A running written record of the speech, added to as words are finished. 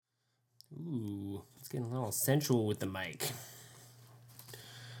Ooh, it's getting a little sensual with the mic.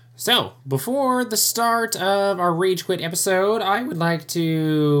 So, before the start of our Rage Quit episode, I would like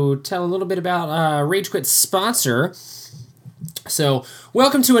to tell a little bit about Rage Quit's sponsor. So,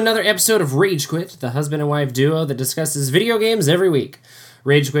 welcome to another episode of Rage Quit, the husband and wife duo that discusses video games every week.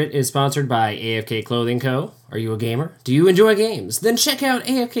 Rage Quit is sponsored by AFK Clothing Co. Are you a gamer? Do you enjoy games? Then check out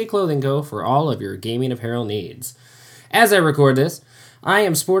AFK Clothing Co. for all of your gaming apparel needs. As I record this, I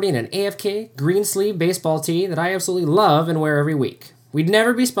am sporting an AFK green sleeve baseball tee that I absolutely love and wear every week. We'd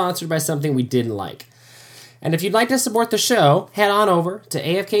never be sponsored by something we didn't like. And if you'd like to support the show, head on over to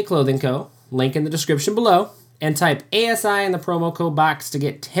AFK Clothing Co., link in the description below, and type ASI in the promo code box to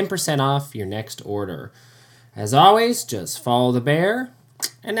get 10% off your next order. As always, just follow the bear,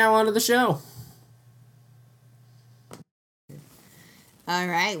 and now on to the show. All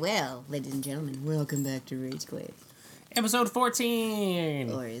right, well, ladies and gentlemen, welcome back to Rage Quit. Episode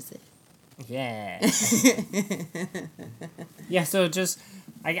 14! Or is it? Yeah. Yeah, so just,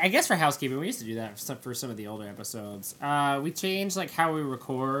 I guess for housekeeping, we used to do that for some of the older episodes. We changed, like, how we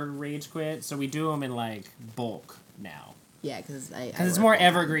record Rage Quit, so we do them in, like, bulk now. Yeah, because it's more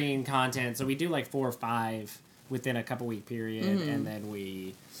evergreen content, so we do, like, 4 or 5 within a couple-week period, and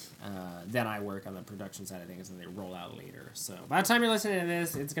then then I work on the production side of things, and they roll out later. So by the time you're listening to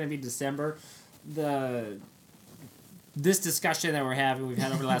this, it's going to be December. This discussion that we've had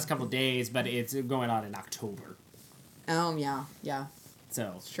over the last couple of days, but it's going on in October. Oh, yeah.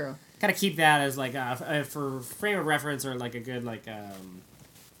 So It's true. Kind of keep that as like for frame of reference or like a good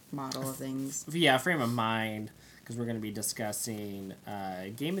Model of things. Yeah, frame of mind, because we're going to be discussing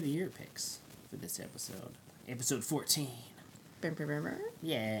Game of the Year picks for this episode. Episode 14.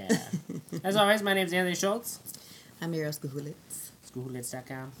 Yeah. As always, my name's Anthony Schultz. I'm Miro Skuhulitz.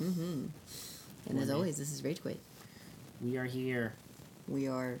 Skuhulitz.com. Mm-hmm. And as always, this is Rage Quit. We are here. We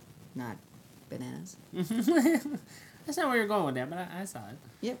are not bananas. That's not where you're going with that, but I saw it.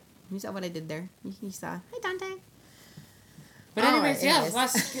 Yep. You saw what I did there. You saw. Hi, Dante. But anyways,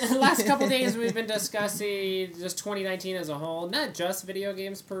 last couple days we've been discussing just 2019 as a whole. Not just video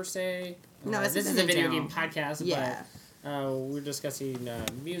games per se. No, this is a video game podcast, but we're discussing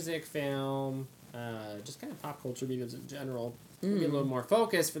music, film, just kind of pop culture videos in general. We'll be a little more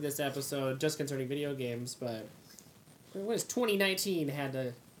focused for this episode just concerning video games, but what does 2019 had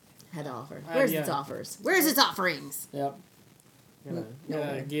to offer? Where's its offers? Where's its offerings? Yep.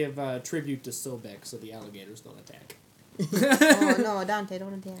 Gonna give tribute to Sobek so the alligators don't attack. Oh, no, Dante,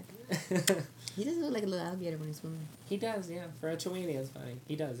 don't attack. He doesn't look like a little alligator when he's swimming. He does, yeah. For a Chihuahua, it's funny.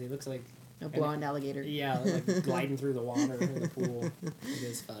 He does. He looks like a blonde alligator. Yeah, like gliding through the water in the pool. It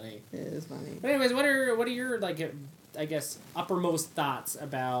is funny. It is funny. But anyways, what are your, like, I guess, uppermost thoughts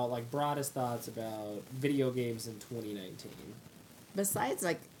about, like, broadest thoughts about video games in 2019? Besides,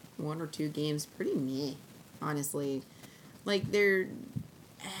 like, 1 or 2 games, pretty meh, honestly. Like, they're,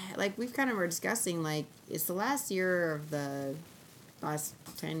 like, we've kind of were discussing, like, it's the last year of the last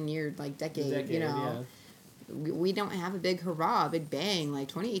 10-year, like, decade, you know. Yeah. We don't have a big hurrah, a big bang. Like,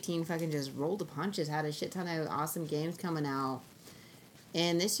 2018 fucking just rolled the punches, had a shit ton of awesome games coming out.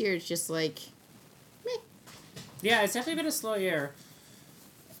 And this year, it's just, like, meh. Yeah, it's definitely been a slow year.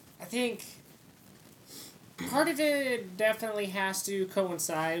 I think part of it definitely has to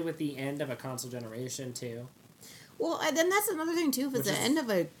coincide with the end of a console generation, too. Well, then that's another thing, too. If it's the end of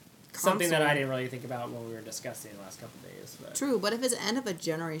a console... Something that I didn't really think about when we were discussing the last couple of days. But. True, but if it's the end of a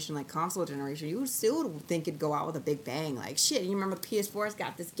generation, like console generation, you would still think it'd go out with a big bang. Like, shit, you remember the PS4's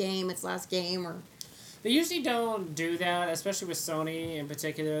got this game, its last game, or... They usually don't do that, especially with Sony in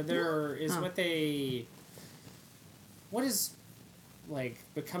particular. There is what is, like,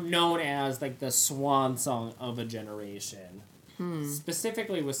 become known as, like, the swan song of a generation.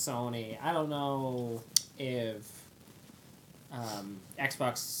 Specifically with Sony. I don't know if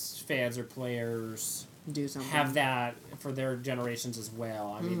Xbox fans or players do something, have that for their generations as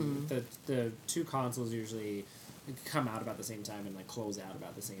well. I mean, the 2 consoles usually come out about the same time and, like, close out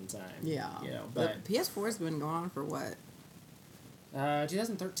about the same time. Yeah. You know, but PS4's been going on for what?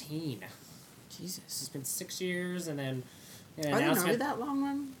 2013. Jesus. It's been 6 years, and then Are they really that long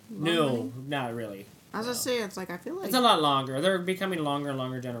run? No, not really. I was just saying, it's like, I feel like... It's a lot longer. They're becoming longer and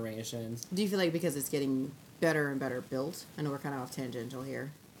longer generations. Do you feel like because it's getting better and better built? I know we're kind of off tangential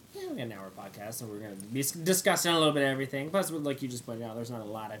here. Yeah, we got an hour podcast, so we're going to be discussing a little bit of everything. Plus, like you just pointed out, there's not a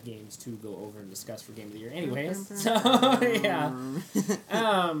lot of games to go over and discuss for Game of the Year anyways. So, yeah.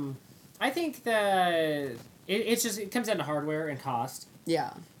 I think that it comes down to hardware and cost.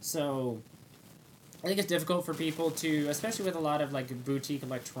 Yeah. So, I think it's difficult for people to, especially with a lot of, like, boutique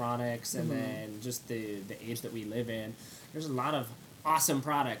electronics and then just the age that we live in, there's a lot of awesome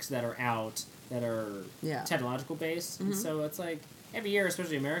products that are out that are Yeah. technological based. Mm-hmm. And so it's like every year,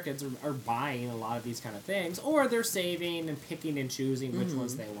 especially Americans, are buying a lot of these kind of things, or they're saving and picking and choosing which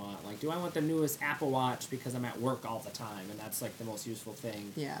ones they want. Like, do I want the newest Apple Watch because I'm at work all the time, and that's like the most useful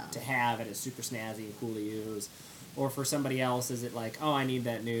thing to have, and it's super snazzy and cool to use? Or for somebody else, is it like, oh, I need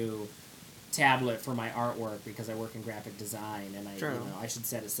that new tablet for my artwork because I work in graphic design, and I should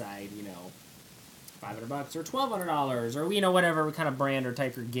set aside $500 or $1,200 or whatever kind of brand or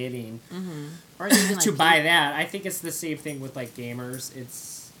type you're getting or even, to buy that. I think it's the same thing with like gamers.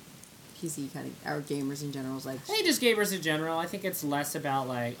 It's PC kind of, or gamers in general is like. I think just gamers in general. I think it's less about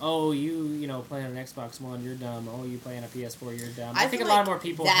like, oh, you play on an Xbox One, you're dumb. Oh, you play on a PS4, you're dumb. I think a lot more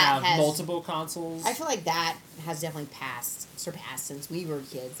people have multiple consoles. I feel like that has definitely surpassed since we were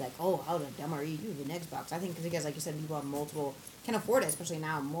kids. Like, oh, how dumb are you? You have an Xbox. I think because, like you said, people have multiple, can afford it, especially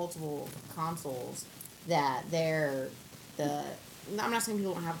now, multiple consoles that I'm not saying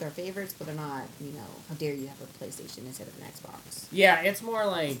people don't have their favorites, but they're not, how dare you have a PlayStation instead of an Xbox. Yeah, it's more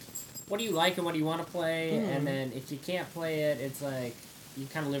like, what do you like and what do you want to play? And then if you can't play it, it's like you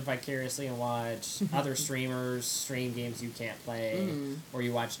kind of live vicariously and watch other streamers stream games you can't play, or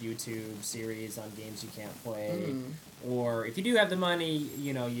you watch YouTube series on games you can't play. Or if you do have the money,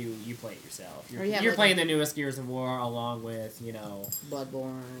 you play it yourself. You're playing the newest Gears of War along with,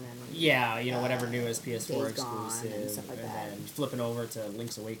 Bloodborne and whatever newest PS4 exclusive, and stuff like that. Then flipping over to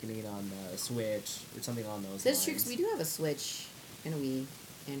Link's Awakening on the Switch or something on those lines. That's true, because we do have a Switch and a Wii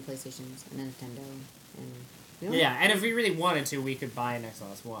and PlayStations and a Nintendo and and if we really wanted to, we could buy an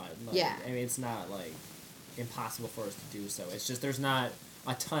Xbox One. Like, I mean, it's not like impossible for us to do so. It's just there's not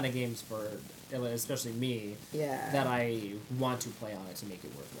a ton of games for, especially me, that I want to play on it to make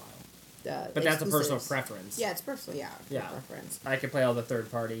it worthwhile. But that's a personal preference. Yeah, it's personal. Preference. I can play all the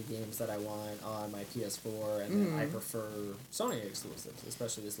third-party games that I want on my PS4, and then I prefer Sony exclusives,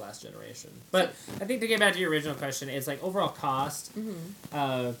 especially this last generation. But I think to get back to your original question, it's like overall cost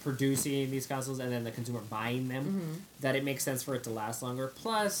of producing these consoles and then the consumer buying them, that it makes sense for it to last longer.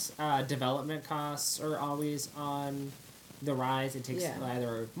 Plus, development costs are always on the rise. It takes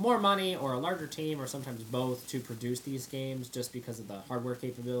either more money or a larger team or sometimes both to produce these games just because of the hardware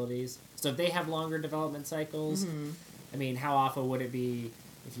capabilities. So if they have longer development cycles, I mean, how awful would it be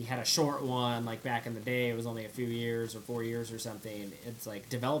if you had a short one, like back in the day, it was only a few years or 4 years or something. It's like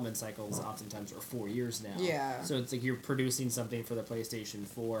development cycles oftentimes are 4 years now. Yeah. So it's like you're producing something for the PlayStation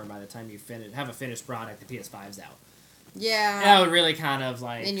 4, and by the time you have a finished product, the PS5's out. Yeah. That would really kind of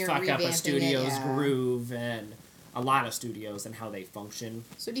like fuck up a studio's groove and a lot of studios and how they function.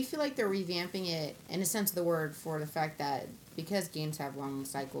 So do you feel like they're revamping it, in a sense of the word, for the fact that because games have long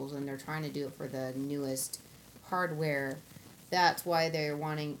cycles and they're trying to do it for the newest hardware, that's why they're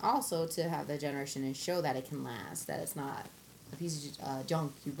wanting also to have the generation and show that it can last, that it's not a piece of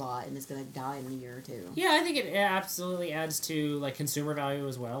junk you bought and it's going to die in a year or two? Yeah, I think it absolutely adds to like consumer value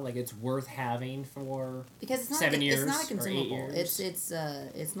as well. Like it's worth having for because it's not 7 years. It's not a consumable. Or 8 years.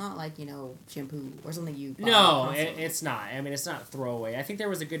 It's not like shampoo or something you buy. No, it's not. I mean, it's not throwaway. I think there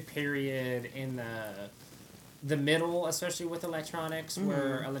was a good period in the middle, especially with electronics,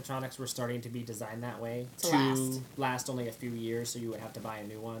 where electronics were starting to be designed that way to last only a few years, so you would have to buy a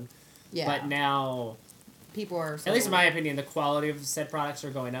new one. Yeah. But now, people are at least in my opinion, the quality of said products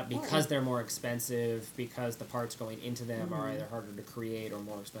are going up because they're more expensive, because the parts going into them are either harder to create or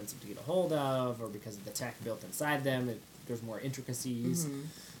more expensive to get a hold of, or because of the tech built inside them, there's more intricacies.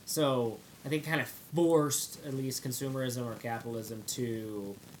 So I think kind of forced at least consumerism or capitalism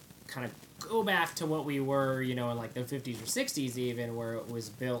to kind of go back to what we were, in like the 50s or 60s even, where it was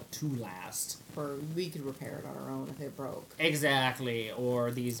built to last. Or we could repair it on our own if it broke. Exactly. Or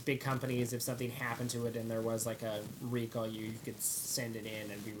these big companies, if something happened to it and there was like a recall, you could send it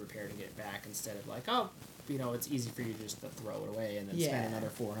in and be repaired and get it back, instead of like, it's easy for you just to throw it away and then spend another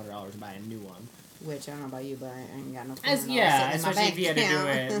 $400 to buy a new one. Which, I don't know about you, but I ain't got no especially if you had to do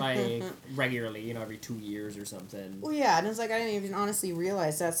it, like, regularly, every 2 years or something. Well, yeah, and it's like, I didn't even honestly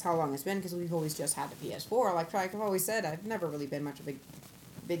realize that's how long it's been, because we've always just had the PS4. Like I've always said, I've never really been much of a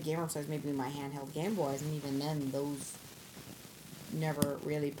big gamer, besides maybe my handheld Game Boys, and even then, those never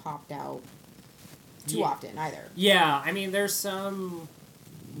really popped out too often, either. Yeah, I mean, there's some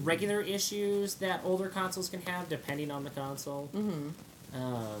regular issues that older consoles can have, depending on the console.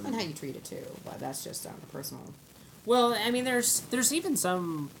 And how you treat it too, but that's just personal. Well, I mean, there's even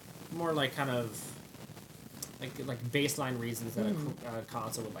some more like kind of like baseline reasons that a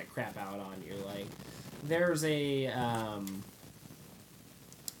console would like crap out on you. Like there's I'm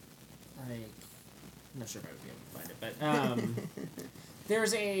not sure if I would be able to find it, but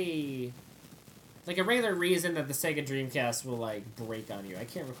there's like a regular reason that the Sega Dreamcast will like break on you. I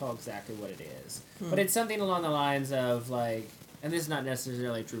can't recall exactly what it is, but it's something along the lines of like, and this is not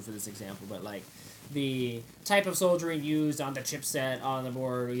necessarily true for this example, but like the type of soldering used on the chipset on the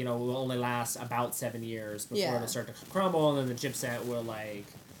board, you know, will only last about 7 years before it'll start to crumble, and then the chipset will like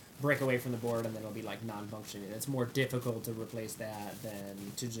break away from the board, and then it'll be like non-functioning. It's more difficult to replace that than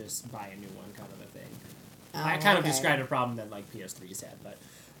to just buy a new one, kind of a thing. I kind of described a problem that like PS3s had, but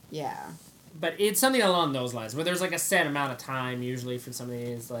but it's something along those lines where there's like a set amount of time usually for some of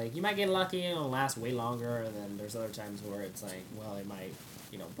these. Like you might get lucky and it'll last way longer, and then there's other times where it's like, well, it might,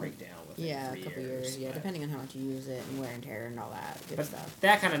 you know, break down within 3 a couple years. Yeah, depending on how much you use it and wear and tear and all that good stuff.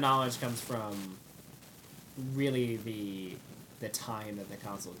 That kind of knowledge comes from really the time that the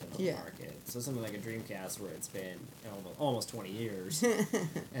console's been on the market. So something like a Dreamcast where it's been almost 20 years,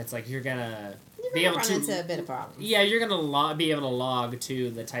 it's like you're gonna be able to run into a bit of problems. Yeah, you're gonna be able to log to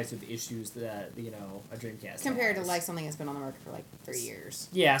the types of issues that, you know, a Dreamcast compared has. to like something that's been on the market for like 3 years.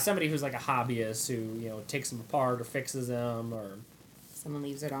 Yeah, somebody who's like a hobbyist who, you know, takes them apart or fixes them, or someone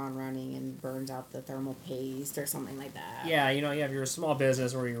leaves it on running and burns out the thermal paste or something like that. Yeah, you know, you have your small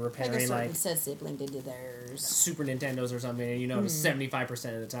business where you're repairing like a certain sensitive linked into theirs. Super Nintendos or something, and you know,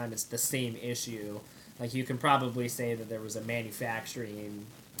 75% of the time it's the same issue. Like you can probably say that there was a manufacturing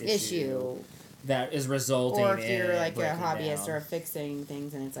issue that is resulting in or if you're like a hobbyist down. or fixing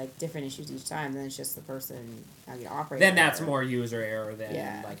things and it's like different issues each time, then it's just the person how you operate. Then that's more user error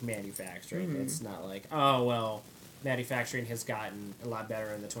than like manufacturing. It's not like, oh well, manufacturing has gotten a lot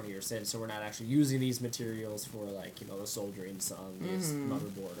better in the 20 years since, so we're not actually using these materials for like, you know, the solderings on this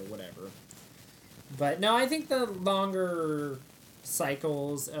motherboard or whatever. But no, I think the longer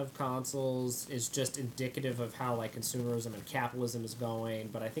cycles of consoles is just indicative of how like consumerism and capitalism is going,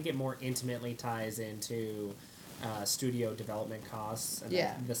 but I think it more intimately ties into studio development costs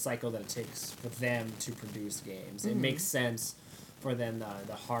and the cycle that it takes for them to produce games. It makes sense for then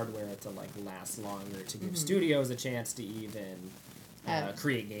the hardware to like last longer, to give studios a chance to even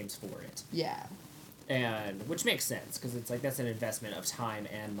create games for it. Yeah. And which makes sense because it's like that's an investment of time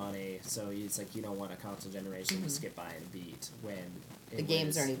and money. So it's like you don't want a console generation to skip by in a beat when the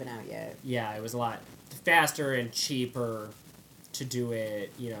games aren't even out yet. Yeah, it was a lot faster and cheaper to do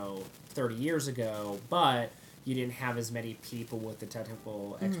it, you know, 30 years ago, but you didn't have as many people with the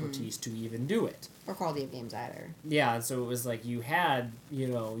technical expertise to even do it. Or quality of games either. Yeah, and so it was like you had, you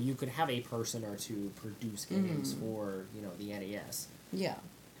know, you could have a person or two produce games for, you know, the NES. Yeah.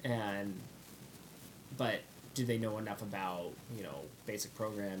 But do they know enough about, you know, basic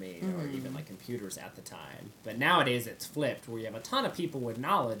programming or even like computers at the time? But nowadays it's flipped where you have a ton of people with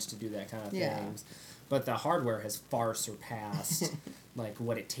knowledge to do that kind of things. But the hardware has far surpassed like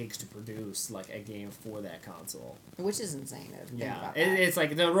what it takes to produce like a game for that console, which is insane. It's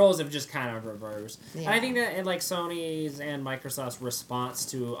like the roles have just kind of reversed. And I think that like Sony's and Microsoft's response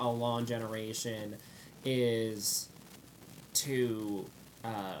to a long generation is to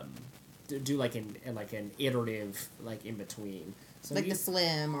do like an iterative like in between. So like the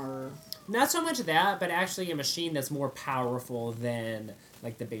Slim or not so much that, but actually a machine that's more powerful than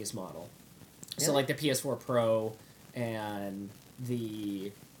like the base model. Really? So like the PS4 Pro and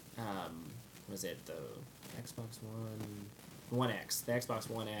the was it the Xbox One X, the Xbox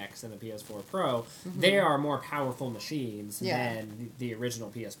One X and the PS4 Pro, they are more powerful machines than the original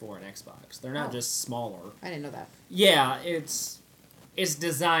PS4 and Xbox. They're not just smaller. I didn't know that. Yeah, it's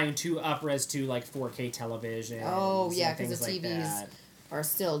designed to up-res to like 4K television. Oh yeah, because the TVs are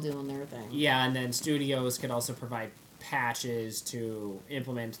still doing their thing. Yeah, and then studios could also provide patches to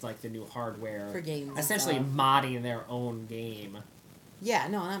implement like the new hardware for games, essentially modding their own game. Yeah,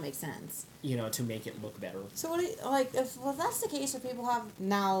 no, that makes sense. You know, to make it look better. So what? If that's the case, if people have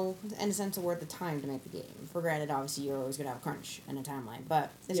now, in a sense, worth the time to make the game. For granted, obviously, you're always gonna have a crunch and a timeline,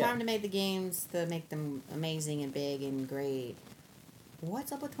 but the time to make the games, to make them amazing and big and great.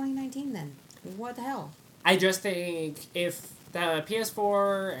 What's up with 2019 then? What the hell? I just think if the PS4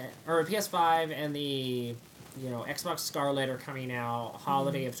 or PS5 and the Xbox Scarlet are coming out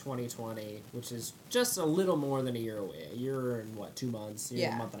holiday of 2020, which is just a little more than a year away. A year and what, 2 months?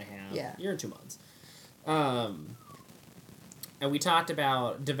 A month and a half. Yeah. Year and 2 months. And we talked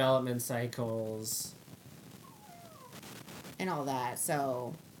about development cycles and all that.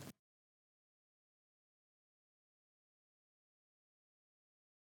 So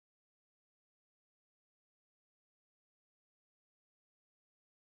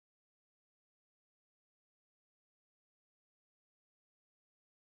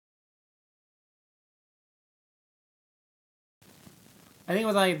I think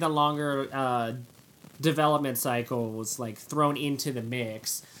with the longer development cycles thrown into the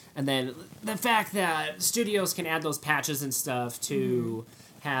mix, And then the fact that studios can add those patches and stuff to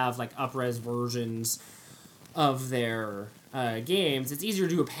have like up-res versions of their games, it's easier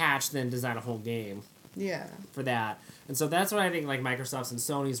to do a patch than design a whole game. Yeah. For that. And so that's what I think like Microsoft's and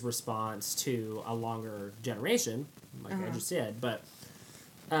Sony's response to a longer generation, like I just said. But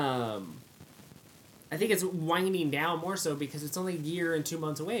I think it's winding down more so because it's only a year and 2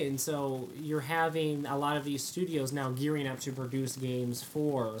 months away. And so you're having a lot of these studios now gearing up to produce games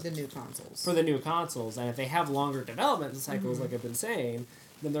for the new consoles. For the new consoles. And if they have longer development cycles, like I've been saying,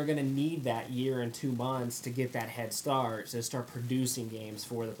 then they're going to need that year and 2 months to get that head start to start producing games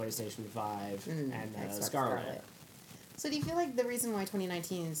for the PlayStation 5 and Scarlet. So do you feel like the reason why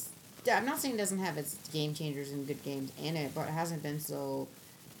 2019 is... I'm not saying it doesn't have its game changers and good games in it, but it hasn't been so...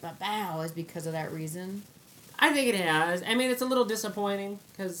 Bow is because of that reason? I think it has. I mean, it's a little disappointing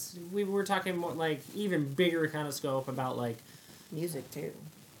because we were talking more, like, even bigger kind of scope about, like... music, too.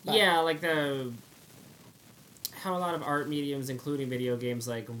 But yeah, like how a lot of art mediums, including video games,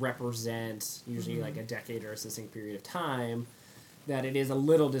 like, represent usually, like, a decade or a succinct period of time, that it is a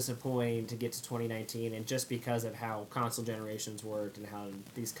little disappointing to get to 2019, and just because of how console generations worked and how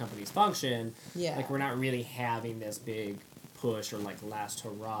these companies function, like, we're not really having this big push or, like, last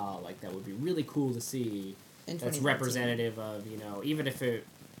hurrah, like, that would be really cool to see. That's representative of, you know, even if it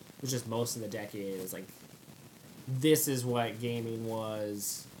was just most of the decade, it's like, this is what gaming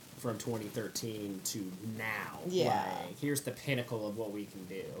was from 2013 to now. Yeah. Like, here's the pinnacle of what we can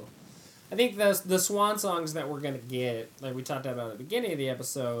do. I think the swan songs that we're going to get, like we talked about at the beginning of the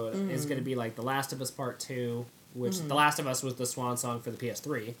episode, is going to be like The Last of Us Part 2, which The Last of Us was the swan song for the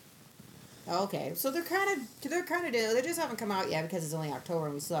PS3. Okay, so they're kind of they just haven't come out yet because it's only October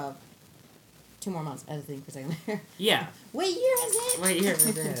and we still have 2 more months. Editing for a second there. Yeah. What year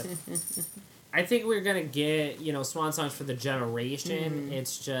is it? I think we're gonna get, you know, swan songs for the generation.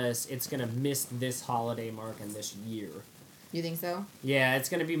 It's just it's gonna miss this holiday mark and this year. You think so? Yeah, it's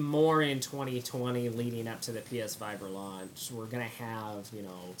gonna be more in 2020 leading up to the PS5 launch. We're gonna have, you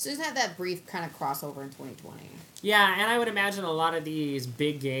know... So just have that brief kind of crossover in 2020. Yeah, and I would imagine a lot of these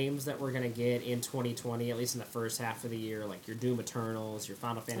big games that we're gonna get in 2020, at least in the first half of the year, like your Doom Eternals, your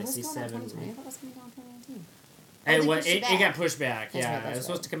Final Fantasy VII... I thought it was going to be on 2019. It got pushed back, That's yeah. right, it was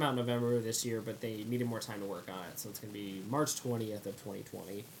supposed to come out in November of this year, but they needed more time to work on it, so it's going to be March 20th of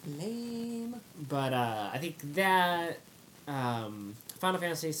 2020. Lame. But I think that Final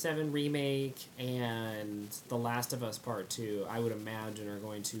Fantasy VII Remake and The Last of Us Part 2, I would imagine, are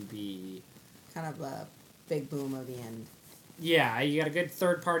going to be... kind of a big boom of the end. Yeah, you got a good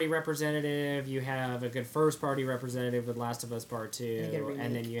third-party representative, you have a good first-party representative with Last of Us Part 2,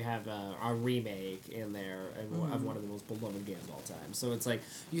 and then you have a remake in there of one of the most beloved games of all time. So it's like,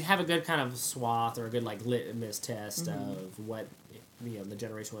 you have a good kind of swath or a good like litmus test of what, you know, the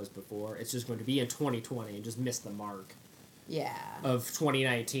generation was before. It's just going to be in 2020 and just miss the mark. Yeah. Of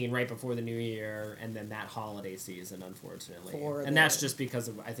 2019, right before the new year, and then that holiday season, unfortunately. And that's just because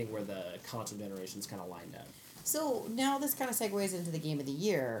of, I think, where the console generation's kind of lined up. So now this kind of segues into the game of the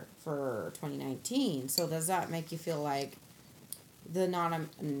year for 2019. So does that make you feel like the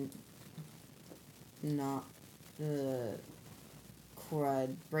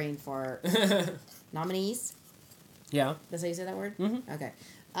crud brain fart nominees? Yeah. That's how you say that word? Mm-hmm. Okay.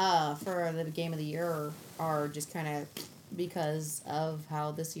 For the game of the year are just kind of because of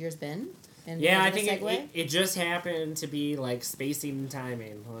how this year's been? And yeah, I think it just happened to be like spacing and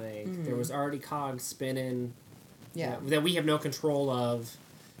timing. Like there was already cogs spinning that we have no control of,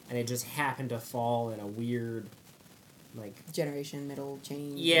 and it just happened to fall in a weird like generation middle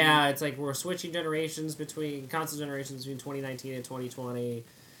change. Yeah, it's like we're switching generations between console generations between 2019 and 2020,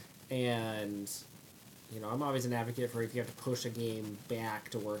 and you know, I'm always an advocate for if you have to push a game back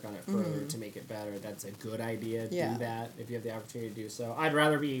to work on it further to make it better, that's a good idea. Do that if you have the opportunity to do so. I'd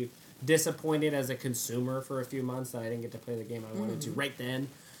rather be disappointed as a consumer for a few months that I didn't get to play the game I wanted to right then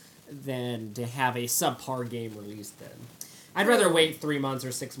than to have a subpar game released then. I'd rather wait 3 months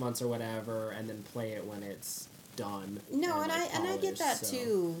or 6 months or whatever and then play it when it's done. No, and I get that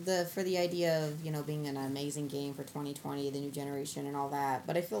too. For the idea of, you know, being an amazing game for 2020, the new generation and all that.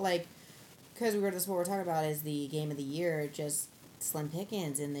 But I feel like because what we're talking about is the game of the year, just slim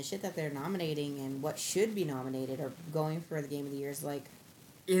pickings, and the shit that they're nominating and what should be nominated or going for the game of the year is like...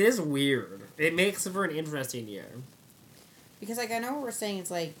 It is weird. It makes for an interesting year. Because, like, I know what we're saying, it's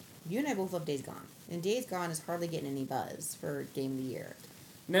like, you and I both love Days Gone. And Days Gone is hardly getting any buzz for game of the year.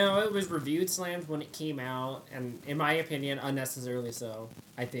 No, it was reviewed slammed when it came out, and in my opinion, unnecessarily so,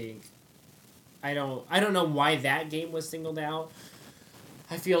 I think. I don't know why that game was singled out.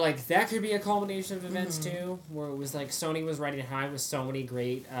 I feel like that could be a culmination of events too, where it was like Sony was riding high with so many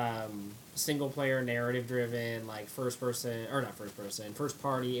great single player narrative driven like first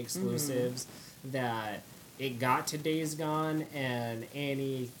party exclusives that it got to Days Gone, and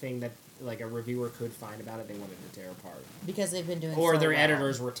anything that like a reviewer could find about it, they wanted to tear apart. Because they've been doing Or so their well.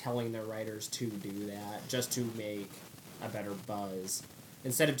 editors were telling their writers to do that just to make a better buzz.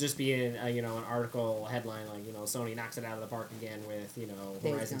 Instead of just being an article headline like, Sony knocks it out of the park again with,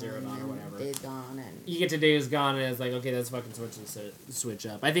 Horizon Zero Dawn or whatever. Days Gone and You get to Days Gone and it's like, okay, that's fucking switch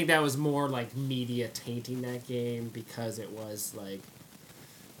up. I think that was more like media tainting that game because it was like,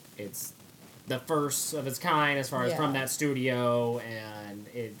 it's the first of its kind as far as from that studio, and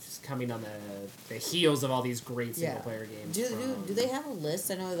it's coming on the heels of all these great single player games. Do they have a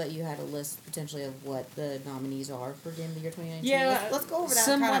list? I know that you had a list potentially of what the nominees are for Game of the Year 2019. Yeah, let's go over that.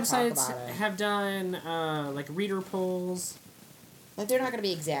 Some and kind of websites talk about it. have done like reader polls. Like they're not going to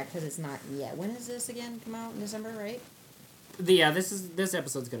be exact because it's not yet. When is this again? Come out in December, right? This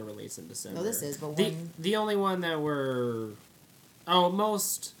episode's going to release in December. No, this is, but the only one that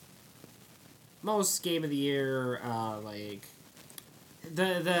most Game of the Year, like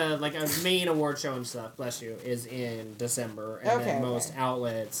the like a main award show and stuff, bless you, is in December, and then most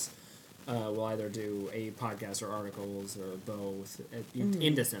outlets will either do a podcast or articles or both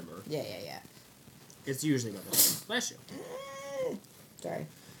in December. Yeah. It's usually about that. Bless you. Sorry.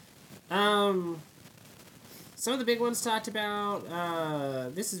 Some of the big ones talked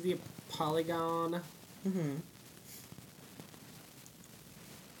about. This is via Polygon.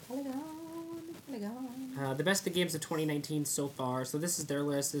 Polygon. The best of games of 2019 so far. So this is their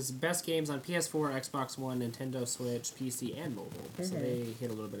list. This is best games on PS4, Xbox One, Nintendo Switch, PC, and mobile. So they hit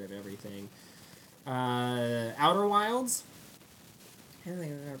a little bit of everything. Outer Wilds. I don't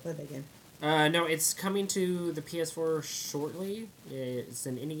think I've ever played that game. No, it's coming to the PS4 shortly. It's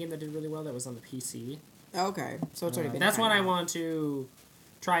an indie game that did really well that was on the PC. Okay, so it's already been. That's one I want to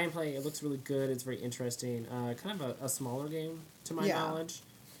try and play. It looks really good. It's very interesting. Kind of a smaller game to my knowledge.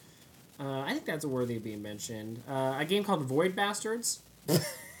 I think that's worthy of being mentioned. A game called Void Bastards.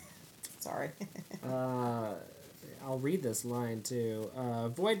 Sorry. I'll read this line too.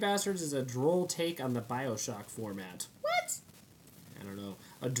 Void Bastards is a droll take on the BioShock format. What? I don't know.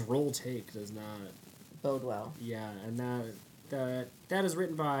 A droll take does not bode well. Yeah, and that is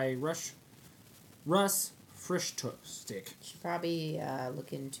written by Russ Frischstick. Should probably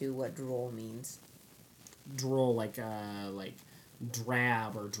look into what droll means. Droll, like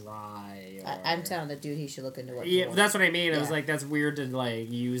drab or dry. Or... I'm telling the dude he should look into what. Yeah, droll that's what I mean. I was like, that's weird to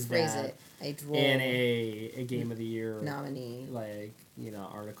use phrase that a droll in a Game of the Year nominee,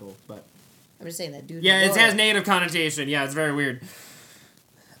 article. But I'm just saying that dude. Yeah, it has negative connotation. Yeah, it's very weird.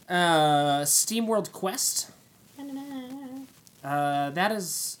 SteamWorld Quest. That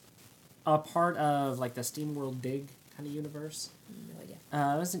is a part of like the SteamWorld Dig kind of universe. No idea.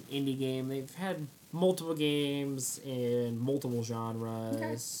 It was an indie game. They've had multiple games in multiple genres.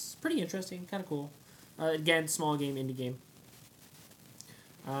 Okay. Pretty interesting, kind of cool. Again, small game, indie game.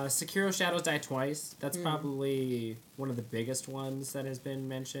 Sekiro Shadows Die Twice. That's probably one of the biggest ones that has been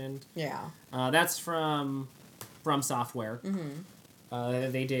mentioned. Yeah. That's from Software.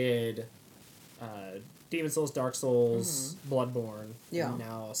 They did Demon's Souls, Dark Souls, Bloodborne. Yeah. And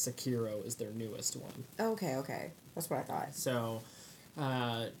now Sekiro is their newest one. Okay. That's what I thought. So,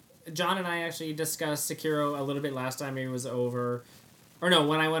 John and I actually discussed Sekiro a little bit last time he was over. Or no,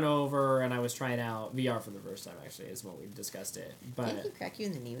 when I went over and I was trying out VR for the first time, actually, is when we discussed it. But didn't he crack you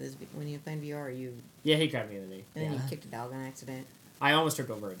in the knee when you were playing VR? Or you? Yeah, he cracked me in the knee. And then you kicked a dog on accident? I almost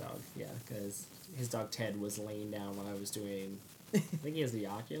tripped over a dog, because his dog Ted was laying down when I was doing... I think he has the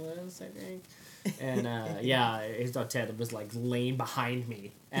Oculus, I think. And, his dog Ted was, laying behind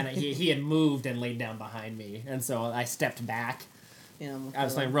me. And he had moved and laid down behind me. And so I stepped back. Yeah, I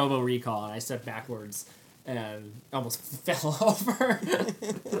was playing Robo Recall, and I stepped backwards and almost fell over.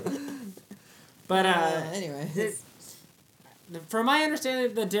 But, anyway. From my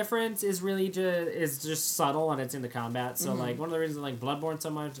understanding, the difference is really just subtle, and it's in the combat. So, one of the reasons I like Bloodborne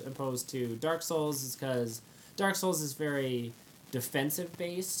so much opposed to Dark Souls is because Dark Souls is very defensive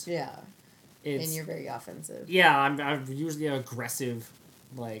based. Yeah. And you're very offensive. Yeah, I'm usually an aggressive,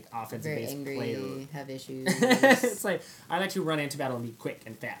 offensive very based angry, player. Have issues. It's I like to run into battle and be quick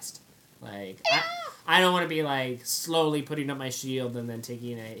and fast. I don't want to be slowly putting up my shield and then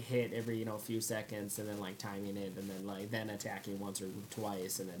taking a hit every few seconds and then timing it and then then attacking once or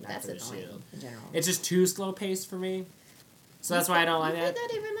twice and then that's after the annoying, shield. in general. It's just too slow paced for me. So that's why I don't like that. You did that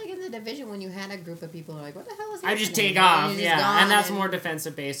even in the Division when you had a group of people who are like, what the hell is I happening? just take off, and and that's more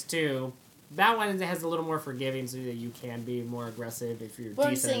defensive based too. that one has a little more forgiving, so that you can be more aggressive if you're But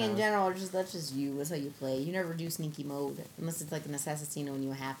I'm decent saying in enough. general, that's just you. That's how you play. You never do sneaky mode unless it's like an Assassinino and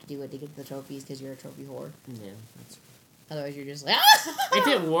you have to do it to get the trophies because you're a trophy whore. Yeah, that's true. Otherwise, you're just like. If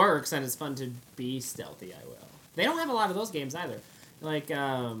it works and it's fun to be stealthy, I will. They don't have a lot of those games either. Like,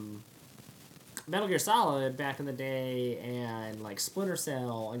 Metal Gear Solid back in the day and, like, Splinter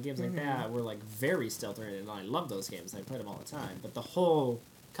Cell and games like that were, like, very stealth-oriented, and I love those games. I played them all the time. But the whole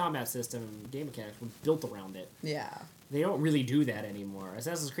combat system and game mechanics were built around it. Yeah. They don't really do that anymore.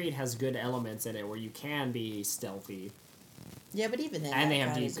 Assassin's Creed has good elements in it where you can be stealthy. Yeah, but even then, And that they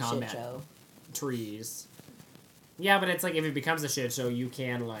have kinda deep is a shit combat. show. Trees. Yeah, but it's like, if it becomes a shit show, you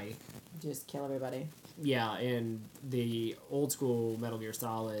can, like... Just kill everybody. Yeah, in the old school Metal Gear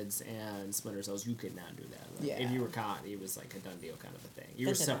Solids and Splinter Cells, you could not do that. Like, Yeah. If you were caught, it was like a done deal kind of a thing. You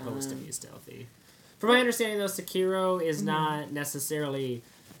were Da-da-da. supposed to be stealthy. From my understanding, though, Sekiro is not necessarily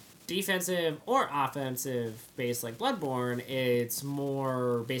defensive or offensive based like Bloodborne. It's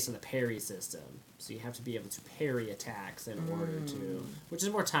more based on the parry system. So you have to be able to parry attacks in order to... Which is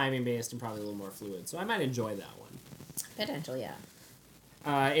more timing based and probably a little more fluid. So I might enjoy that one. Potentially, yeah.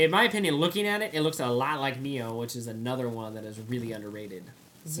 In my opinion, looking at it, it looks a lot like Neo, which is another one that is really underrated.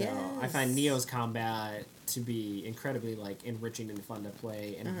 So I find Yes. Neo's combat to be incredibly like enriching and fun to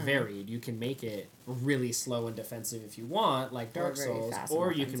play and varied. You can make it really slow and defensive if you want, like Dark very Souls, fast and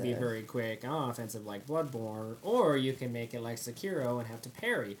or you can be offensive. very quick and offensive like Bloodborne, or you can make it like Sekiro and have to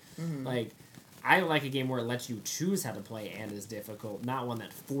parry. Like, I like a game where it lets you choose how to play and is difficult, not one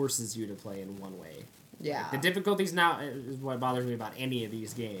that forces you to play in one way. Yeah. The difficulty's not is what bothers me about any of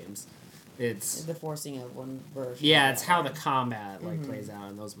these games. It's The forcing of one version. yeah, of it's the how the other. combat like plays out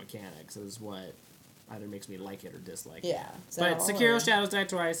and those mechanics is what either makes me like it or dislike it. Yeah. So, But Sekiro Shadows Die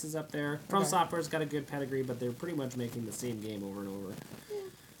Twice is up there. From Okay. Software's got a good pedigree, but they're pretty much making the same game over and over.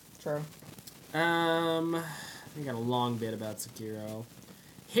 True. I got a long bit about Sekiro.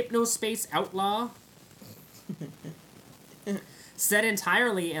 Hypnospace Outlaw. Set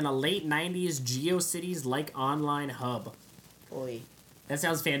entirely in a late 90s GeoCities-like online hub. Boy. That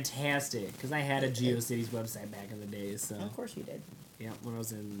sounds fantastic, because I had a GeoCities website back in the day, so... Of course you did. Yeah, when I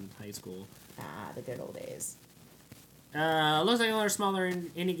was in high school. Ah, the good old days. Looks like another smaller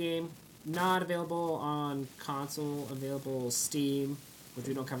indie game. Not available on console, available Steam, which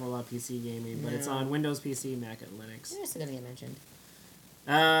we don't cover a lot of PC gaming, but it's No. on Windows, PC, Mac, and Linux. It's gonna get mentioned.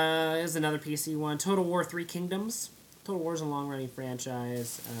 There's another PC one. Total War 3 Kingdoms. Total War is a long-running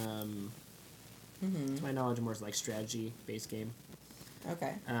franchise. To my knowledge, more like strategy-based game.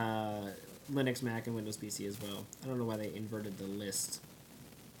 Okay. Linux, Mac, and Windows PC as well. I don't know why they inverted the list.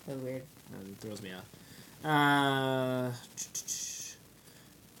 That was weird. It throws me off.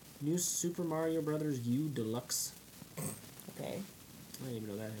 New Super Mario Brothers U Deluxe. Okay. I didn't even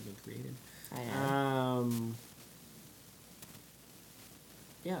know that had been created. I know.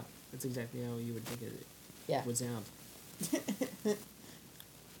 Yeah, that's exactly how you would think it Yeah. would sound.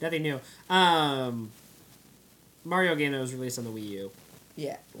 Nothing new. Mario game that was released on the Wii U.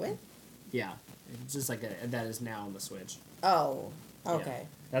 Yeah. What? Yeah, it's just like that is now on the Switch. Oh. Okay.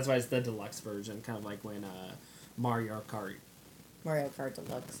 That's why it's the deluxe version, kind of like when Mario Kart. Mario Kart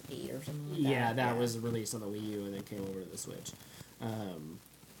Deluxe 8 or something like that. Yeah, that was released on the Wii U and then came over to the Switch.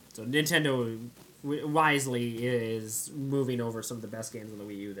 So Nintendo wisely is moving over some of the best games on the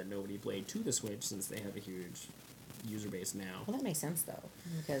Wii U that nobody played to the Switch since they have a huge user base now. Well, that makes sense, though.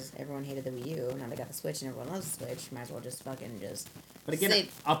 Because everyone hated the Wii U, now they got the Switch and everyone loves the Switch. Might as well just fucking just... But again, Say-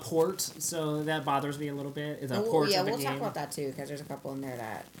 a port, so that bothers me a little bit. Is a Oh, port yeah, of a we'll game. talk about that, too, because there's a couple in there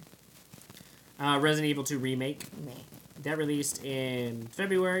that... Resident Evil 2 Remake. Meh. That released in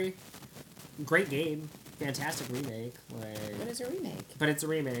February. Great game. Fantastic remake. But it's a remake. But it's a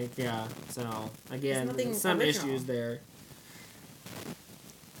remake, yeah. So, again, nothing some original. issues there.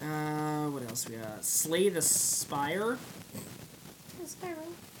 What else we got? Slay the Spire. It's Spyro.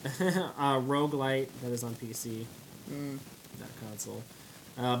 Roguelite, that is on PC. Mm. That console.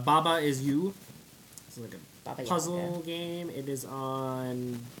 Baba Is You. It's like a Baba puzzle Yaga. game. It is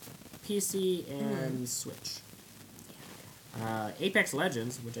on PC and Switch. Apex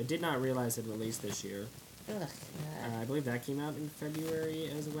Legends, which I did not realize had released this year. Ugh. I believe that came out in February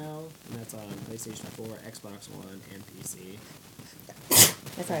as well. And that's on PlayStation 4, Xbox One, and PC.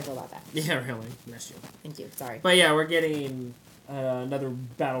 That's how I feel about that. Yeah, really. Bless you. Thank you. Sorry. But yeah, we're getting another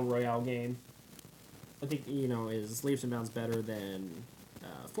Battle Royale game. I think, is leaps and bounds better than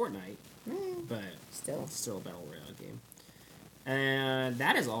Fortnite, but Still. it's still a Battle Royale game. And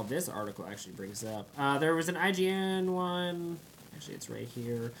that is all this article actually brings up. There was an IGN one. Actually, it's right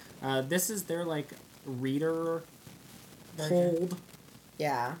here. This is their, reader Version. polled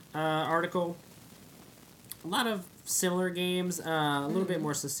Yeah. Article. A lot of similar games, a little bit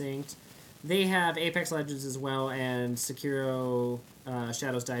more succinct. They have Apex Legends as well, and Sekiro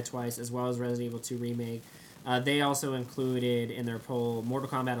Shadows Die Twice, as well as Resident Evil 2 Remake. They also included in their poll Mortal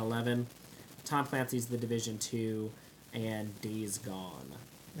Kombat 11, Tom Clancy's The Division 2, and Days Gone.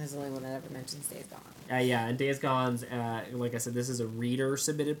 That's the only one that ever mentions Days Gone. Yeah, and Days Gone's, like I said, this is a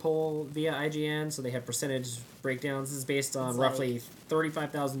reader-submitted poll via IGN, so they have percentage breakdowns. This is based on roughly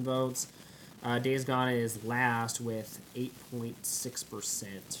 35,000 votes. Days Gone is last with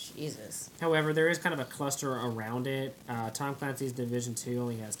 8.6%. Jesus. However, there is kind of a cluster around it. Tom Clancy's Division 2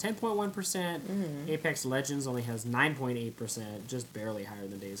 only has 10.1%. Apex Legends only has 9.8%, just barely higher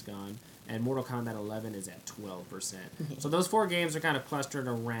than Days Gone. And Mortal Kombat 11 is at 12%. So those four games are kind of clustered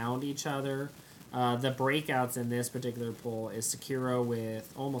around each other. The breakouts in this particular poll is Sekiro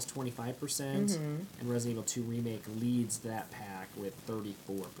with almost 25%, and Resident Evil 2 Remake leads that pack with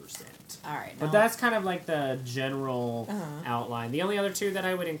 34%. All right. But that's kind of like the general outline. The only other two that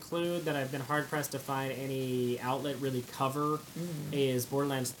I would include that I've been hard-pressed to find any outlet really cover is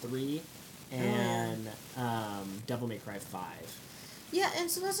Borderlands 3 and Devil May Cry 5. Yeah, and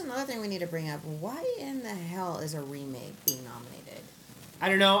so that's another thing we need to bring up. Why in the hell is a remake being nominated? I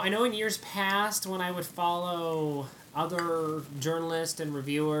don't know. I know in years past when I would follow other journalists and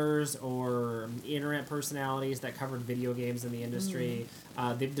reviewers or internet personalities that covered video games in the industry,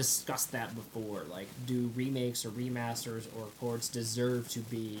 they've discussed that before. Like, do remakes or remasters or ports deserve to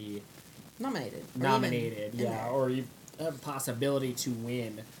be Nominated? Yeah, or you have a possibility to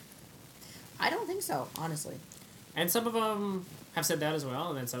win. I don't think so, honestly. And some of them have said that as well,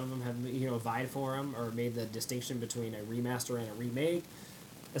 and then some of them have vied for them or made the distinction between a remaster and a remake.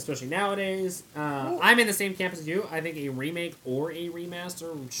 Especially nowadays. I'm in the same camp as you. I think a remake or a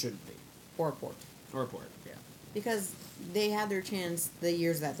remaster should be. Or a port. Or a port, yeah. Because they had their chance the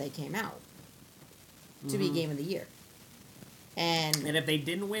years that they came out to be Game of the Year. And if they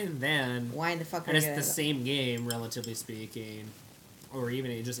didn't win then... Why in the fuck... And it's the same game, relatively speaking. Or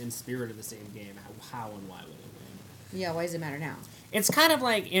even just in spirit of the same game. How and why would it win? Yeah, why does it matter now? It's kind of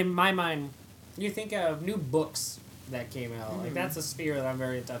like, in my mind, you think of new books that came out. Like, that's a sphere that I'm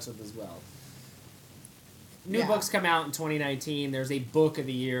very in touch with as well. New books come out in 2019. There's a book of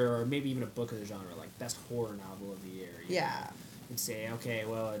the year, or maybe even a book of the genre, like best horror novel of the year. You'd say, okay,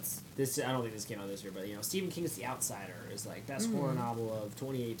 well, it's this. I don't think this came out this year, but Stephen King's The Outsider is like best horror novel of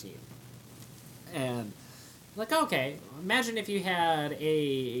 2018. And like, okay, imagine if you had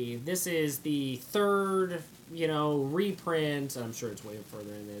this is the third, reprint. I'm sure it's way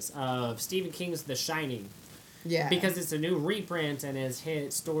further in this of Stephen King's The Shining. Yeah. Because it's a new reprint and has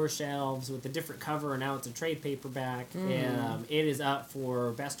hit store shelves with a different cover, and now it's a trade paperback. It is up for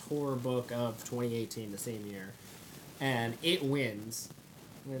Best Horror Book of 2018, the same year. And it wins.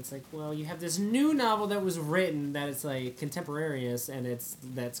 And it's like, well, you have this new novel that was written that is like contemporaneous and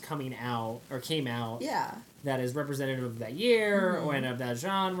that's coming out, or came out. Yeah. That is representative of that year and of that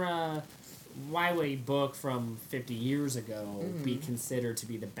genre. Why would a book from 50 years ago be considered to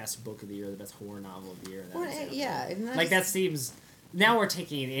be the best book of the year, the best horror novel of the year? Like, that seems... Now we're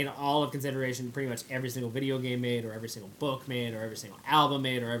taking in all of consideration pretty much every single video game made, or every single book made, or every single album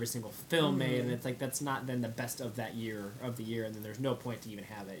made, or every single film made, and it's like, that's not then the best of that year, of the year, and then there's no point to even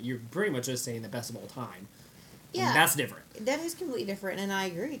have it. You're pretty much just saying the best of all time. Yeah. And that's different. That is completely different, and I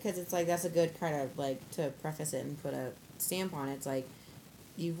agree, because it's like, that's a good kind of, like, to preface it and put a stamp on it. It's like,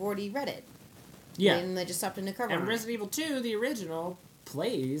 you've already read it. Yeah. And they just stopped in the cover. And Resident Evil 2, the original,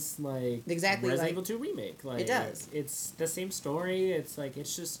 plays like Resident Evil 2 Remake. Like, it does. It's the same story. It's like,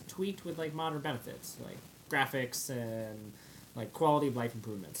 it's just tweaked with like modern benefits, like graphics and like quality of life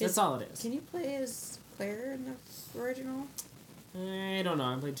improvements. That's all it is. Can you play as Claire in the original? I don't know.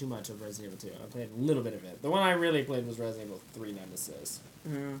 I played too much of Resident Evil 2. I played a little bit of it. The one I really played was Resident Evil 3 Nemesis.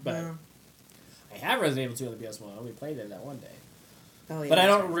 But I have Resident Evil 2 on the PS1. We played it that one day. Oh, yeah, but I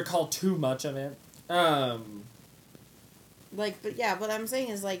don't recall too much of it. But what I'm saying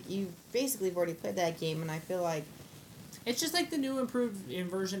is, like, you basically have already played that game, and I feel like... It's just, like, the new improved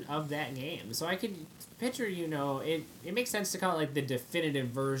version of that game. So I could picture, it makes sense to call it, like, the definitive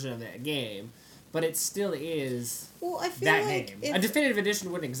version of that game, but it still is that game. A definitive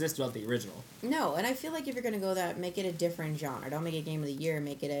edition wouldn't exist without the original. No, and I feel like if you're going to go that, make it a different genre. Don't make it Game of the Year,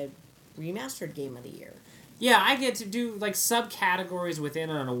 make it a remastered Game of the Year. Yeah, I get to do, like, subcategories within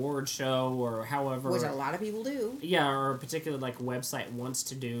an award show or however... Which a lot of people do. Yeah, or a particular, like, website wants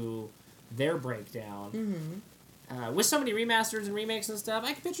to do their breakdown. With so many remasters and remakes and stuff,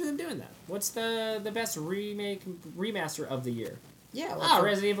 I can picture them doing that. What's the best remaster of the year? Yeah.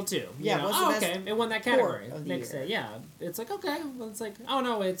 Resident Evil 2. Yeah, You know, what's the best okay, it won that category. of the Makes year? it, yeah. It's like, okay, well, it's like, oh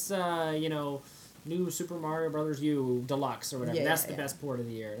no, it's, you know, new Super Mario Brothers U Deluxe or whatever. Yeah, That's yeah, the yeah. best port of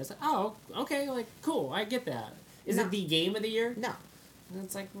the year. It's like, oh, okay, like, cool, I get that. Is No. it the game of the year? No. And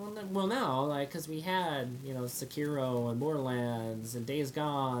it's like, well, no, like, because we had, you know, Sekiro and Borderlands and Days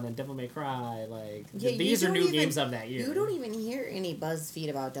Gone and Devil May Cry, like, Yeah, these you are don't new even- games of that year. You don't even hear any BuzzFeed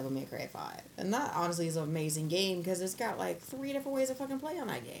about Devil May Cry 5. And that honestly is an amazing game because it's got like 3 different ways to fucking play on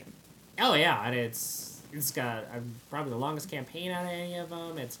that game. Oh yeah, and it's got probably the longest campaign out of any of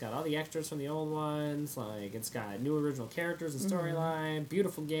them. It's got all the extras from the old ones. Like it's got new original characters and storyline.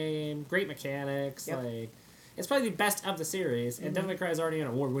 Beautiful game, great mechanics. Yep. Like it's probably the best of the series. And Devil May Cry is already an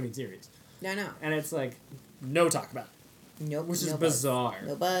award-winning series. No, no. And it's like no talk about it, Nope. which is no buzz. bizarre.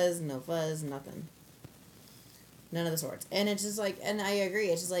 No buzz, no fuzz, nothing. None of the sorts. And it's just like, and I agree,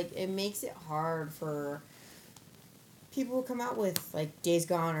 it's just like, it makes it hard for people who come out with like Days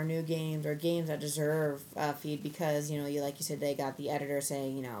Gone or new games or games that deserve feed because, you know, you like you said, they got the editor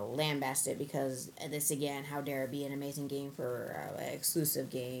saying, you know, lambast it because this again, how dare it be an amazing game for an exclusive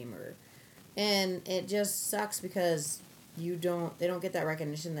game or, and it just sucks because they don't get that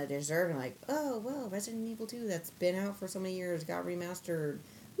recognition that they deserve and like, oh, well, Resident Evil 2 that's been out for so many years got remastered.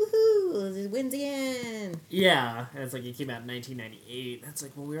 Woohoo! It wins again. Yeah, and it's like it came out in 1998. It's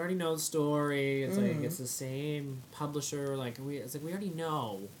like, well, we already know the story. It's like Mhm. it's the same publisher. It's like we already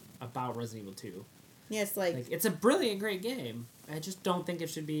know about Resident Evil 2. Yeah, it's like, Like it's a brilliant, great game. I just don't think it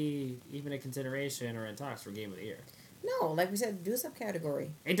should be even a consideration or in talks for Game of the Year. no, like we said, do a subcategory.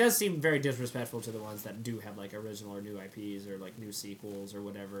 It does seem very disrespectful to the ones that do have like original or new IPs or like new sequels or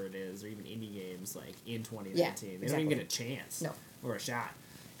whatever it is, or even indie games like in 2019. Yeah, They don't even exactly. get a chance No. or a shot.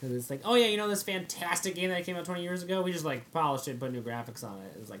 Because it's like, oh yeah, you know this fantastic game that came out 20 years ago? We just like polished it and put new graphics on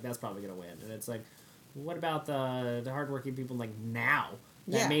it. It's like, that's probably going to win. And it's like, what about the hardworking people like now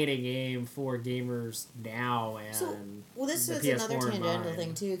that Yeah. made a game for gamers now and So, well, this the is another PS4 in tangential mind?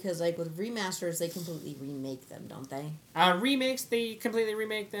 thing too, because like with remasters, they completely remake them, don't they? Remakes, they completely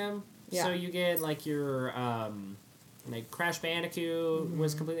remake them. Yeah. So you get like your like Crash Bandicoot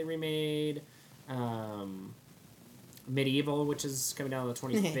was completely remade. Medieval, which is coming out on the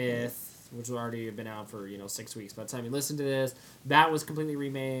 25th, which has already been out for 6 weeks by the time you listen to this. That was completely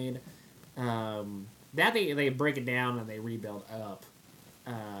remade. That they break it down and they rebuild up.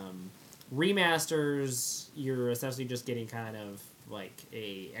 Remasters, you're essentially just getting kind of like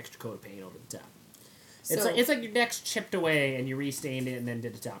a extra coat of paint over the top. It's like your deck's chipped away and you restained it and then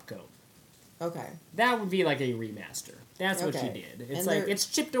did a top coat. Okay. That would be like a remaster. That's what you Okay. did. It's And like they're- it's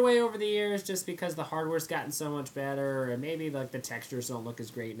chipped away over the years just because the hardware's gotten so much better and maybe like the textures don't look as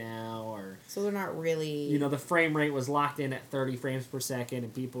great now or So they're not really. the frame rate was locked in at 30 frames per second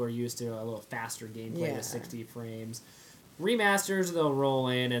and people are used to a little faster gameplay Yeah. to 60 frames. Remasters, they'll roll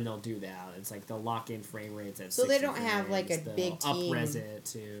in and they'll do that. It's like they'll lock in frame rates at So they 60 don't have, like, a frames. big They'll team. up-res it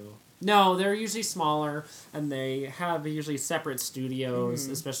to... No, they're usually smaller and they have usually separate studios,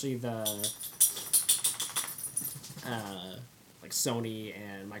 Mm-hmm. especially the... like Sony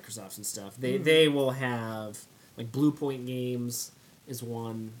and Microsoft and stuff. They will have like Blue Point Games is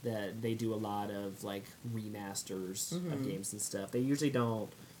one that they do a lot of like remasters of games and stuff. They usually don't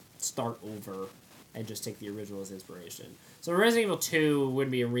start over and just take the original as inspiration. So Resident Evil 2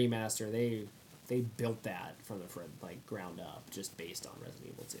 wouldn't be a remaster. They built that from the ground up just based on Resident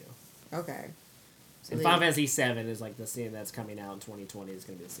Evil 2. Okay. So And they- Final Fantasy 7 is like the same that's coming out in 2020 is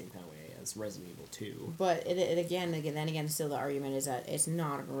going to be the same kind of way as Resident Evil 2. But then again, still the argument is that it's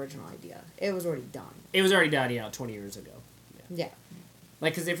not an original idea. It was already done. It was already done, 20 years ago. Yeah.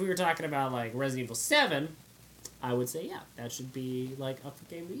 Like, because if we were talking about, like, Resident Evil 7, I would say, yeah, that should be, like, up for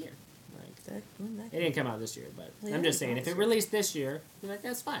Game of the Year. Like, it didn't come out this year, but Well, I'm yeah, just saying, if it's it released this year, you're like,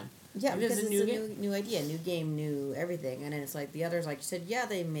 that's fine. Yeah, It is because a it's new a game. new idea, new game, new everything. And then it's like the others, like you said, yeah,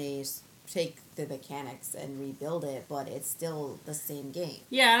 they may take the mechanics and rebuild it, but it's still the same game.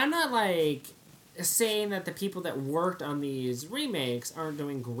 Yeah, and I'm not, like, saying that the people that worked on these remakes aren't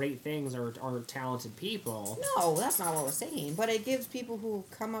doing great things or aren't talented people. No, that's not what we're saying. But it gives people who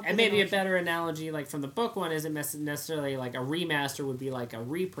come up And with maybe an a better analogy, like from the book one, isn't necessarily like a remaster would be like a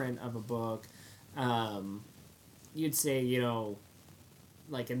reprint of a book. You'd say,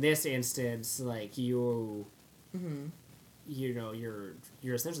 like in this instance, like you're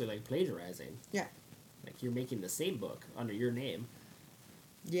essentially like plagiarizing. Yeah. Like you're making the same book under your name.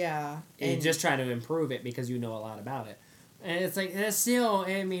 Yeah. And you just try to improve it because you know a lot about it. And it's like, that's still,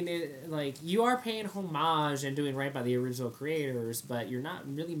 I mean, like, you are paying homage and doing right by the original creators, but you're not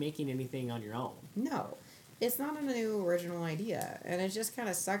really making anything on your own. No. It's not a new original idea. And it just kind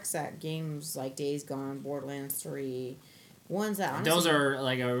of sucks that games like Days Gone, Borderlands 3, ones that honestly, those are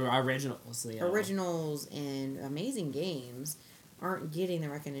like originals. You know? originals and amazing games aren't getting the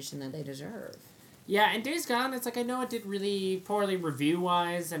recognition that they deserve. Yeah, and Days Gone, it's like I know it did really poorly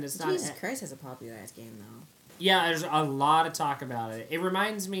review-wise, and it's not... Jesus Christ, that's a popular-ass game, though. Yeah, there's a lot of talk about it. It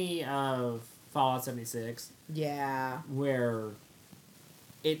reminds me of Fallout 76. Yeah. Where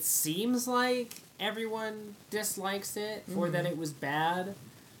it seems like everyone dislikes it or that it was bad,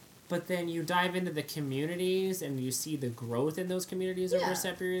 but then you dive into the communities and you see the growth in those communities over a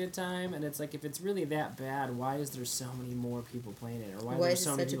set period of time, and it's like, if it's really that bad, why is there so many more people playing it, or why are there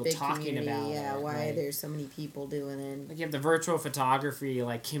so many people talking about it? Yeah, why are there so many people doing it? Like, you have the virtual photography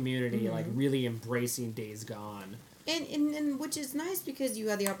like community like really embracing Days Gone. And which is nice because you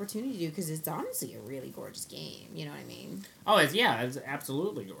had the opportunity to, because it's honestly a really gorgeous game. You know what I mean? Oh, it's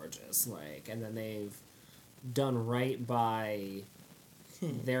absolutely gorgeous. Like, and then they've done right by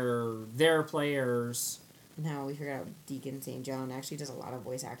their players. And how we figured out Deacon St. John actually does a lot of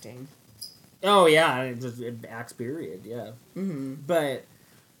voice acting. Oh yeah, it acts period. Yeah. Mm-hmm. But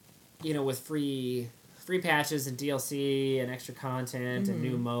you know, with free patches and DLC and extra content and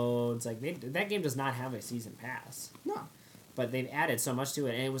new modes, like that game does not have a season pass. No. But they've added so much to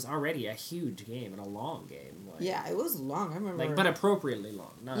it, and it was already a huge game and a long game. Like, yeah, it was long. I remember. Like, but appropriately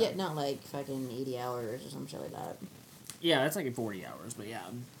long. Not like fucking 80 hours or some shit like that. Yeah, that's like 40 hours, but yeah.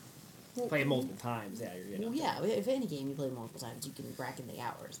 Well, play it multiple times, yeah. Well, yeah, if any game you play multiple times, you can bracket the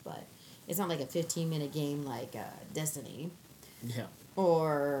hours, but it's not like a 15-minute game like Destiny. Yeah.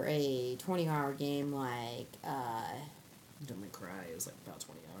 Or a 20-hour game like... Devil May Cry is like about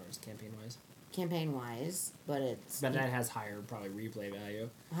 20 hours campaign-wise. Campaign-wise, but it's... But that has higher, probably, replay value.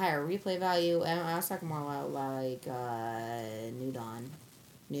 Higher replay value, and I was talking more about like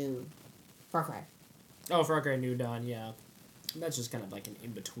Far Cry. Oh, Far Cry New Dawn, yeah. That's just kind of like an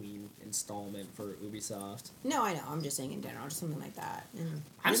in-between installment for Ubisoft. No, I know. I'm just saying in general, just something like that. And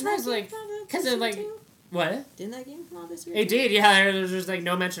I'm surprised, like... Because they're like... What? Didn't that game come out this year? It did, yeah. There's just like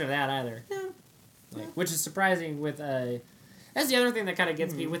no mention of that either. No. Like, which is surprising with that's the other thing that kind of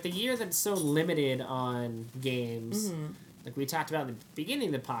gets me with the year that's so limited on games. Like we talked about in the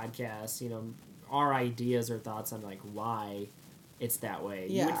beginning of the podcast, you know, our ideas or thoughts on like why it's that way.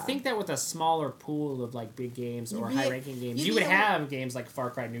 Yeah. You would think that with a smaller pool of like big games or high ranking games, you would have games like Far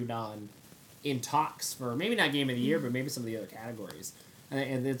Cry New Dawn in talks for maybe not Game of the Year, but maybe some of the other categories.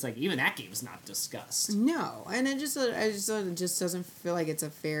 And it's like, even that game's not discussed. No, and it just doesn't feel like it's a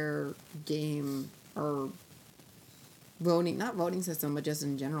fair game or not voting system, but just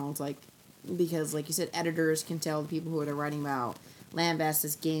in general. It's like, because like you said, editors can tell the people who are writing about lambast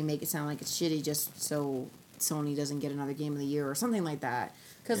this game, make it sound like it's shitty just so Sony doesn't get another Game of the Year or something like that.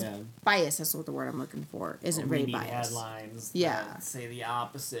 Because bias, that's what the word I'm looking for, isn't very biased. Headlines that say the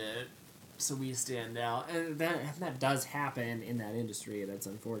opposite. So we stand out, and that does happen in that industry. That's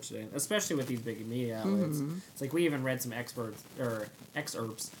unfortunate, especially with these big media outlets. It's like we even read some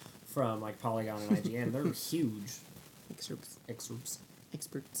excerpts from like Polygon and IGN. They're huge. Excerpts. Very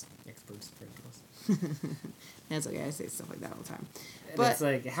close. That's okay. I say stuff like that all the time. But it's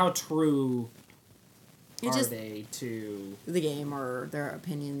like, how true are they to the game or their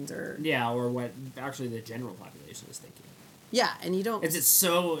opinions or or what actually the general population is thinking? Yeah, and you don't... Is it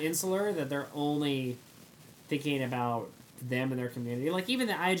so insular that they're only thinking about them and their community? Like, even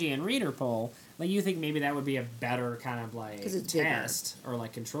the IGN reader poll, like, you think maybe that would be a better kind of, like, test or,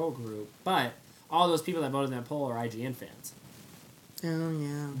 like, control group. But all those people that voted in that poll are IGN fans. Oh,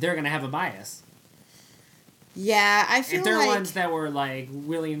 yeah. They're going to have a bias. Yeah, I feel like... If they're ones that were, like,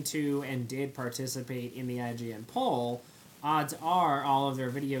 willing to and did participate in the IGN poll, odds are all of their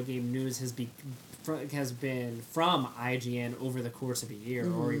video game news has been from IGN over the course of a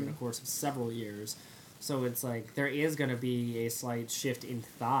year or even the course of several years. So it's like there is going to be a slight shift in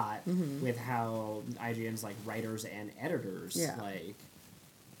thought with how IGN's like writers and editors like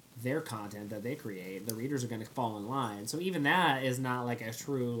their content that they create. The readers are going to fall in line. So even that is not like a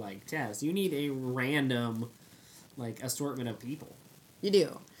true like test. You need a random like assortment of people. You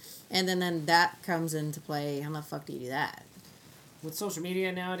do. And then that comes into play. How the fuck do you do that? With social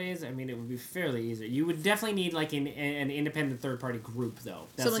media nowadays, I mean, it would be fairly easy. You would definitely need, like, an independent third-party group, though.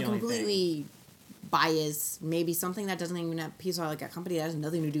 That's like, completely biased, maybe something that doesn't even have piece of, like, a company that has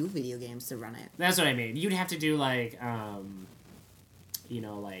nothing to do with video games to run it. That's what I mean. You'd have to do, like, you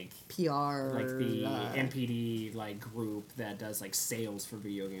know, like... PR. Like, the NPD, like, group that does, like, sales for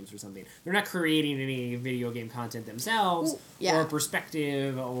video games or something. They're not creating any video game content themselves, or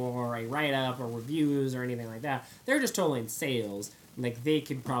perspective, or a write-up, or reviews, or anything like that. They're just totally in sales. Like, they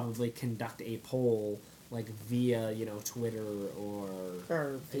could probably conduct a poll like via Twitter or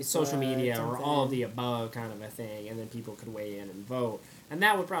Facebook, social media or something. all of the above kind of a thing, and then people could weigh in and vote, and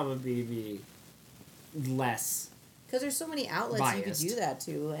that would probably be less. Because there's so many outlets you biased. could do that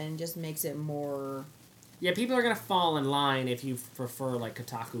to, and it just makes it more. Yeah, people are gonna fall in line if you prefer like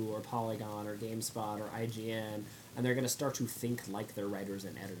Kotaku or Polygon or GameSpot or IGN, and they're gonna start to think like their writers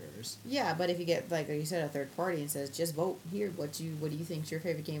and editors. Yeah, but if you get, like you said, a third party and says, just vote here, what do you think is your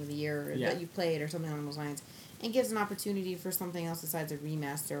favorite game of the year, or that you played, or something along those lines, and gives an opportunity for something else besides a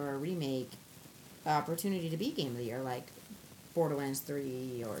remaster or a remake, opportunity to be game of the year, like Borderlands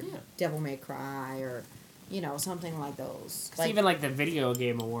 3 or Devil May Cry or something like those. Like, even like the Video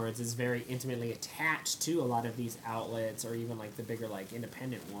Game Awards is very intimately attached to a lot of these outlets, or even like the bigger like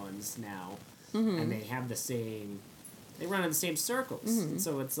independent ones now, and they have the same. They run in the same circles, and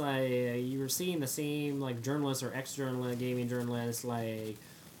so it's like you're seeing the same like journalists or ex-journalist, gaming journalists like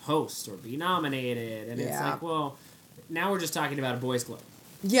host or be nominated, and it's like, well, now we're just talking about a boys' club.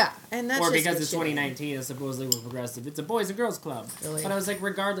 Yeah, and that's or just because it's 2019 and supposedly we're progressive. It's a boys and girls club. Really? But I was like,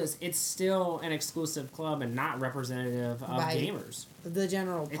 regardless, it's still an exclusive club and not representative of gamers. The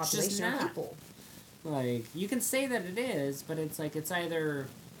general It's population just of not. people. Like, you can say that it is, but it's like it's either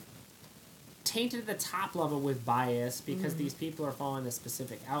tainted at the top level with bias because these people are following a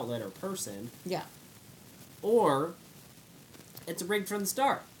specific outlet or person. Yeah. Or it's rigged from the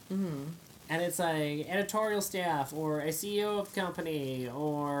start. And it's like editorial staff or a CEO of the company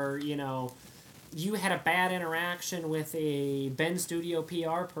or, you had a bad interaction with a Ben Studio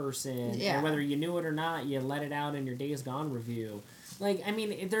PR person. Yeah. And whether you knew it or not, you let it out in your Days Gone review. Like, I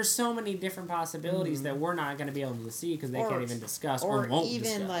mean, there's so many different possibilities that we're not going to be able to see because they can't even discuss or won't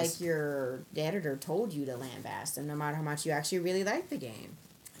even discuss. like your editor told you to lambast, and no matter how much you actually really like the game.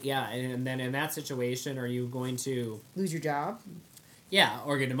 Yeah, and then in that situation, are you going to lose your job? Yeah,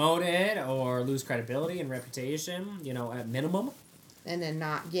 or get demoted, or lose credibility and reputation, at minimum. And then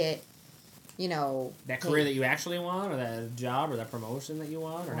not get, that career that you actually want, or that job, or that promotion that you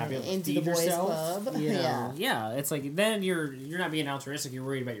want, or not be able to into feed the boys' yourself. club. Yeah. It's like then you're not being altruistic. You're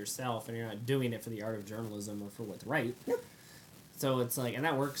worried about yourself, and you're not doing it for the art of journalism or for what's right. Nope. So it's like, and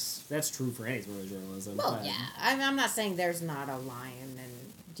that works. That's true for any sort of journalism. Well, but, yeah. I'm not saying there's not a line,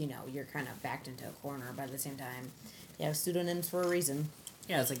 and you're kind of backed into a corner, but at the same time, you have pseudonyms for a reason.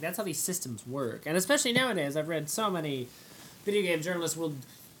 Yeah, it's like that's how these systems work, and especially nowadays, I've read so many video game journalists will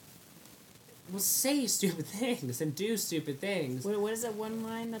say stupid things and do stupid things. What is that one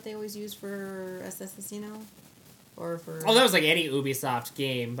line that they always use for Assassino? Or for... Oh, that was like any Ubisoft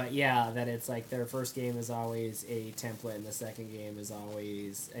game, but yeah, that it's like their first game is always a template and the second game is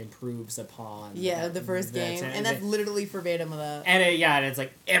always improves upon... Yeah, the first game. And that's literally verbatim of that. And and it's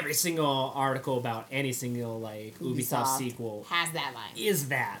like every single article about any single like Ubisoft sequel has that line. Is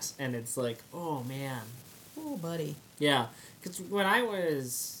that. And it's like, oh man. Oh, buddy. Yeah, because when I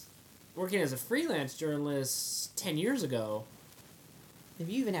was working as a freelance journalist 10 years ago... If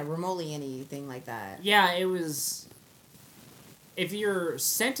you even have remotely anything like that. Yeah, it was... If your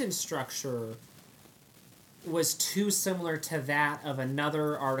sentence structure was too similar to that of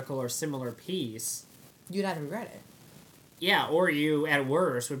another article or similar piece... You'd have to rewrite it. Yeah, or you, at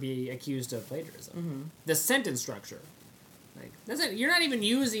worst, would be accused of plagiarism. Mm-hmm. The sentence structure. You're not even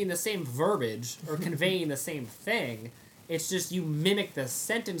using the same verbiage or conveying the same thing. It's just you mimic the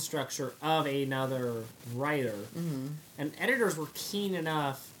sentence structure of another writer. Mm-hmm. And editors were keen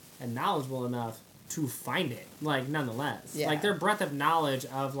enough and knowledgeable enough to find it, nonetheless. Yeah. Their breadth of knowledge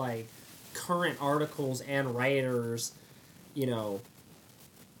of, current articles and writers, of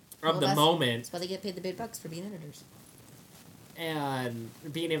the moment. That's why they get paid the big bucks for being editors. And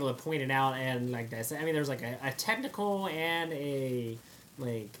being able to point it out and, this. I mean, there's, a technical and a,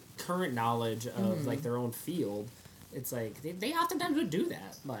 current knowledge of, their own field. It's like, they oftentimes would do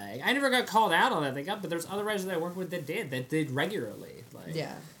that. I never got called out on that thing, but there's other writers that I worked with that did regularly.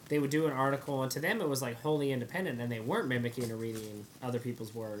 Yeah. They would do an article, and to them it was, wholly independent, and they weren't mimicking or reading other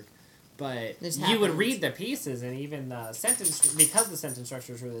people's work. But you would read the pieces, and even the sentence, because the sentence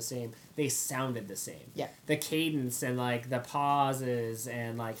structures were the same, they sounded the same. Yeah. The cadence and, the pauses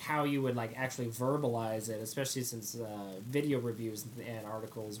and, how you would, actually verbalize it, especially since video reviews and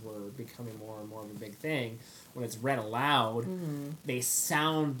articles were becoming more and more of a big thing. When it's read aloud, they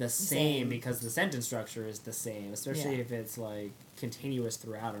sound the same because the sentence structure is the same, especially if it's, continuous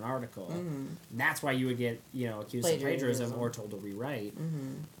throughout an article. That's why you would get, accused of plagiarism or told to rewrite.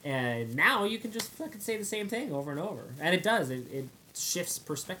 And now you can just fucking say the same thing over and over. And it does. It shifts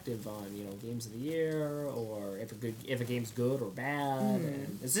perspective on, games of the year or if a game's good or bad.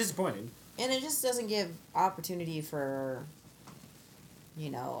 And it's disappointing. And it just doesn't give opportunity for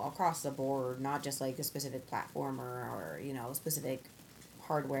across the board, not just like a specific platform or specific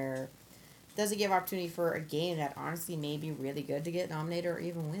hardware. Does it give opportunity for a game that honestly may be really good to get nominated or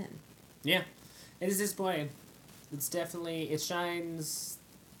even win? Yeah, it is disappointing. It's definitely, it shines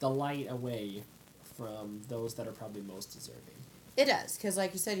the light away from those that are probably most deserving. It does, because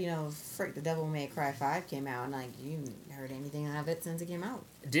like you said, frick, The Devil May Cry 5 came out, and like, you haven't heard anything of it since it came out.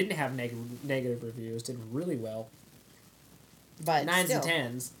 It didn't have negative reviews, did really well. But 9s still.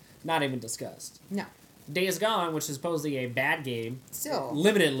 and 10s, not even discussed. No. Days Gone, which is supposedly a bad game, Still.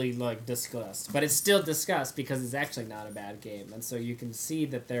 limitedly discussed, but it's still discussed because it's actually not a bad game, and so you can see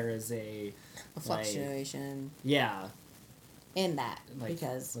that there is a fluctuation. Yeah. In that, Like,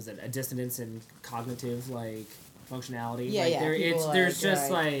 because was it a dissonance in cognitive functionality? Yeah, like, yeah.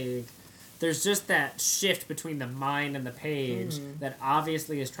 There's just that shift between the mind and the page that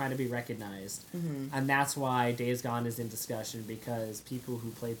obviously is trying to be recognized. And that's why Days Gone is in discussion, because people who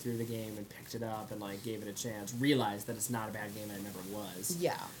played through the game and picked it up and gave it a chance realized that it's not a bad game and it never was.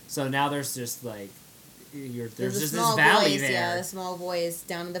 Yeah. So now there's just there's just this small valley voice, there. Yeah, the small voice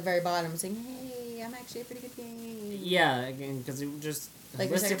down at the very bottom saying, "Hey, I'm actually a pretty good game." Yeah, again, because it just like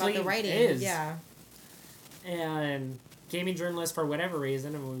we said about the writing. is. Yeah. And gaming journalists, for whatever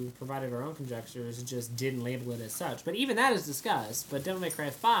reason, and we provided our own conjectures, just didn't label it as such. But even that is discussed. But Devil May Cry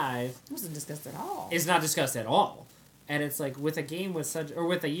 5 It wasn't discussed at all. is not discussed at all. And it's with a game with such, or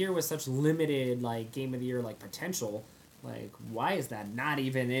with a year with such limited game of the year potential, why is that not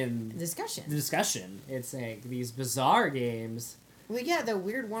even in discussion? It's these bizarre games. Well, yeah, the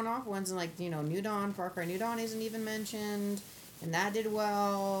weird one-off ones, and New Dawn, Far Cry New Dawn isn't even mentioned, and that did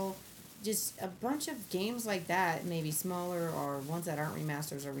well. Just a bunch of games like that, maybe smaller or ones that aren't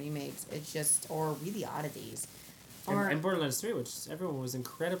remasters or remakes. It's just, or really oddities. And Borderlands 3, which everyone was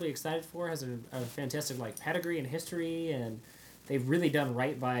incredibly excited for, has a fantastic pedigree and history, and they've really done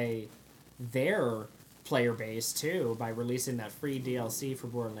right by their player base too by releasing that free DLC for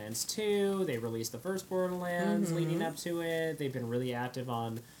Borderlands 2. They released the first Borderlands leading up to it. They've been really active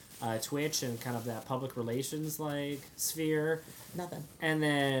on Twitch and kind of that public relations sphere. Nothing. And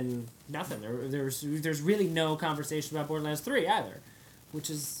then nothing. There's really no conversation about Borderlands 3 either, which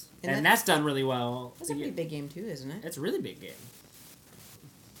is and that's done really well. That's a pretty big game too, isn't it? It's a really big game.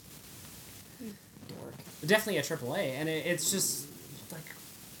 Dork. Definitely a AAA, and it's just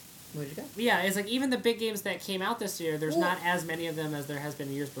where'd you go? Yeah, it's even the big games that came out this year, there's not as many of them as there has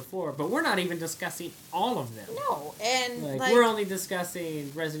been years before, but we're not even discussing all of them. No, and we're only discussing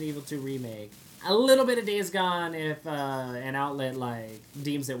Resident Evil 2 Remake. A little bit of Days Gone if an outlet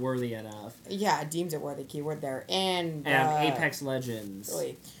deems it worthy enough. Yeah, deems it worthy, keyword there. And Apex Legends.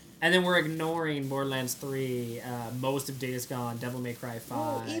 Really. And then we're ignoring Borderlands 3, most of Days Gone, Devil May Cry 5.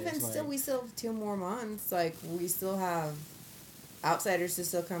 Well, even still, we still have 2 more months. We still have Outsiders is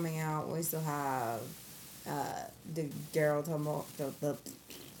still coming out. We still have the Geralt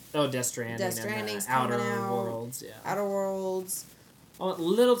Death Stranding. Death Stranding's and coming Outer out. Worlds, yeah. Outer Worlds. Well,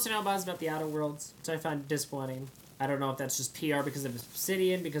 little to no buzz about the Outer Worlds, which I find disappointing. I don't know if that's just PR because of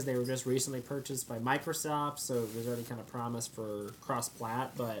Obsidian, because they were just recently purchased by Microsoft, so it was already kind of promised for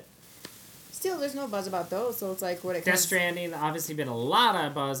cross-plat, but still, there's no buzz about those, so it's what it Death Stranding, obviously been a lot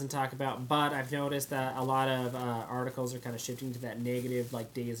of buzz and talk about, but I've noticed that a lot of articles are kind of shifting to that negative,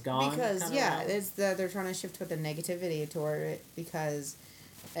 Days Gone. Because, they're trying to shift with the negativity toward it because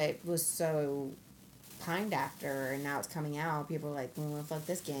it was so pined after, and now it's coming out. People are like, well, fuck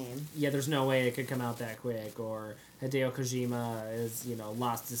this game. Yeah, there's no way it could come out that quick, or Hideo Kojima is,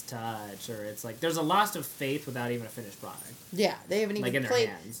 lost his touch, or it's there's a loss of faith without even a finished product. Yeah, they haven't even played.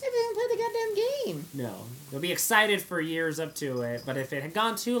 They haven't even played the goddamn game. No, they'll be excited for years up to it, but if it had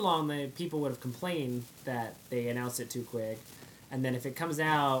gone too long, then people would have complained that they announced it too quick. And then if it comes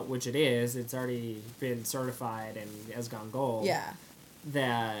out, which it is, it's already been certified and has gone gold. Yeah.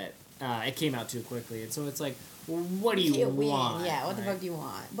 That it came out too quickly, and so it's what do you want? Yeah, what the fuck do you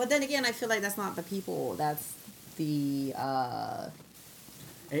want? But then again, I feel like that's not the people. That's the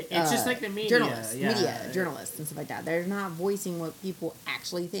it's just the media, journalists and stuff like that. They're not voicing what people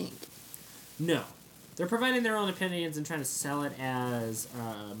actually think. No, they're providing their own opinions and trying to sell it as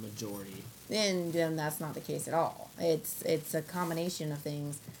a majority. And then that's not the case at all. It's a combination of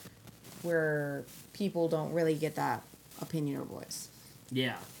things where people don't really get that opinion or voice.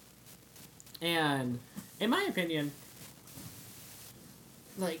 Yeah. And in my opinion,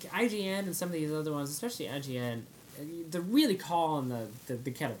 IGN and some of these other ones, especially IGN, they're really calling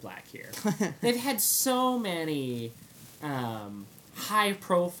the kettle black here. They've had so many high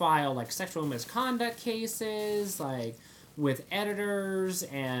profile sexual misconduct cases, with editors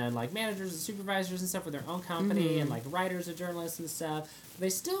and like managers and supervisors and stuff with their own company and like writers and journalists and stuff, they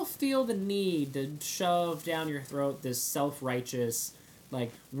still feel the need to shove down your throat this self-righteous,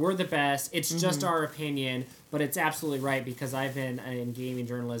 like, we're the best, it's just our opinion, but it's absolutely right because I've been in gaming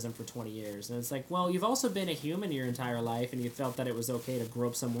journalism for 20 years. And it's like, well, you've also been a human your entire life and you felt that it was okay to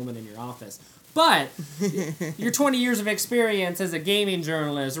grope some woman in your office. But your 20 years of experience as a gaming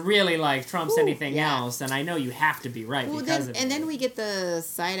journalist really, like, trumps anything else, and I know you have to be right because of it. And then we get the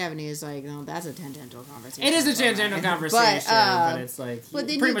side avenues, like, no, that's a tangential conversation. It is a tangential conversation, but it's like, but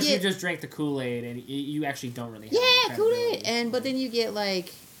then pretty much you you just drank the Kool-Aid, and you actually don't really have Yeah, Kool-Aid! But then you get,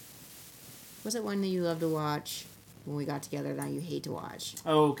 like, what's that one that you love to watch when we got together now you hate to watch?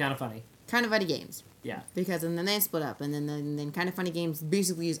 Oh, Kind of Funny. Kind of Funny Games. Yeah. Because and then they split up, and then Kind of Funny Games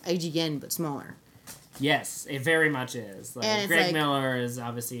basically is IGN, but smaller. Yes, it very much is. Like, Greg Miller is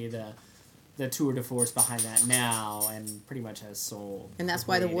obviously the tour de force behind that now, and pretty much has soul. And that's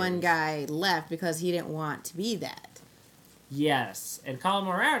why the one guy left, because he didn't want to be that. Yes, and Colin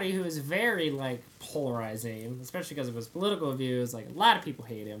Moriarty, who is very, like, polarizing, especially because of his political views, like, a lot of people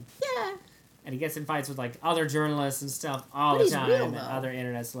hate him. Yeah. And he gets in fights with, like, other journalists and stuff all the time, real, and other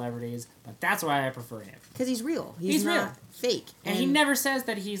internet celebrities. But that's why I prefer him. Because he's real. He's not real. Fake. And he never says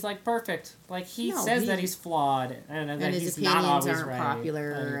that he's, like, perfect. Like, he says that he's flawed, and that his he's opinions not always aren't right.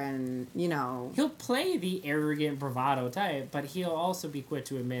 popular, and, you know. He'll play the arrogant bravado type, but he'll also be quick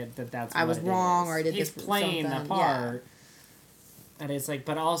to admit that that's I was wrong, or I did he's this. He's playing the part. Yeah. And it's like,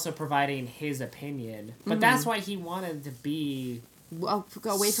 but also providing his opinion. But that's why he wanted to be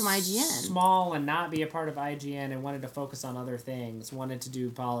away from IGN. Small and not be a part of IGN, and wanted to focus on other things. Wanted to do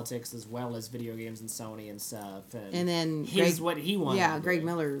politics as well as video games and Sony and stuff. And then what he wanted. Yeah, Greg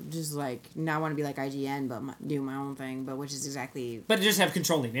Miller just like, now I want to be like IGN, but do my own thing. But which is exactly. But just have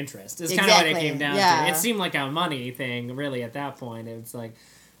controlling interest. It's kind of what it came down to. It seemed like a money thing, really, at that point. It's like,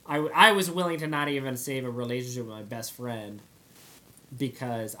 I was willing to not even save a relationship with my best friend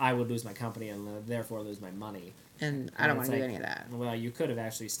because I would lose my company and therefore lose my money. And I don't want to do any of that. Well, you could have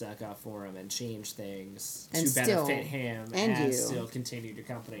actually stuck up for him and changed things and to benefit him and still continued your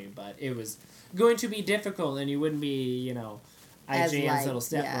company. But it was going to be difficult, and you wouldn't be, IGN's little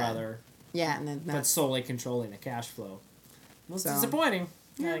stepbrother. Yeah, and then but solely controlling the cash flow. Well, it's disappointing.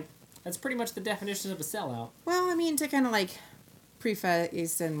 Yeah. Like, that's pretty much the definition of a sellout. Well, I mean, to kind of like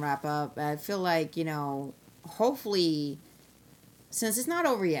preface and wrap up, I feel like, hopefully, since it's not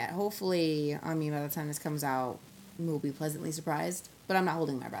over yet, hopefully, by the time this comes out, we'll be pleasantly surprised. But I'm not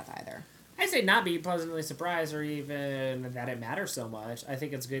holding my breath either. I'd say not be pleasantly surprised or even that it matters so much. I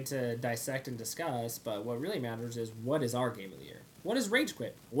think it's good to dissect and discuss, but what really matters is what is our game of the year? What is Rage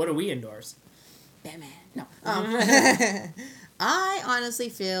Quit? What do we endorse? Batman. No. I honestly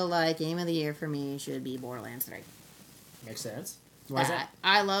feel like game of the year for me should be Borderlands 3. Makes sense. Why is that?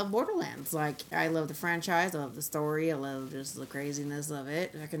 I love Borderlands. Like, I love the franchise. I love the story. I love just the craziness of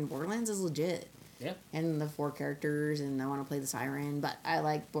it. Borderlands is legit. Yeah. And the 4 characters, and I want to play the Siren, but I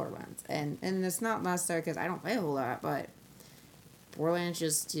like Borderlands. And it's not necessarily because I don't play a whole lot, but Borderlands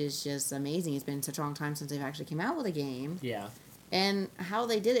is just amazing. It's been such a long time since they've actually came out with a game. Yeah. And how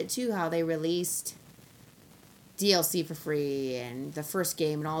they did it, too, how they released DLC for free and the first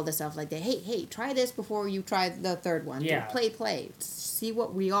game and all this stuff like that. Hey, try this before you try the third one. Yeah. Play. See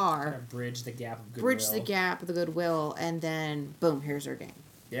what we are. Kind of bridge the gap of goodwill. Bridge the gap of the goodwill, and then, boom, here's our game.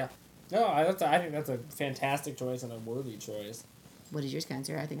 Yeah. No, I think that's a fantastic choice and a worthy choice. What is yours,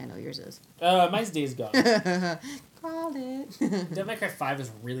 Spencer? I think I know yours is. Mine's Days Gone. Called it. Devil May Cry 5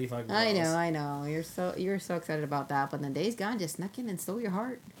 is really fucking close. I know. You're so excited about that, but then Days Gone just snuck in and stole your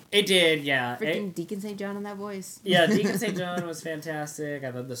heart. It did, yeah. Freaking Deacon St. John in that voice. Yeah, Deacon St. John was fantastic.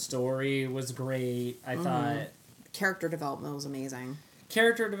 I thought the story was great. I thought character development was amazing.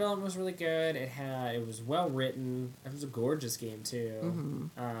 Character development was really good. It was well written. It was a gorgeous game too.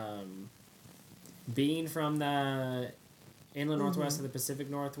 Being from the inland northwest of the Pacific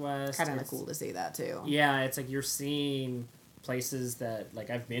Northwest, Kind of cool to see that too. Yeah, it's like you're seeing places that like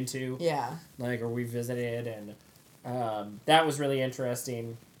I've been to. Yeah. Like, or we visited, and that was really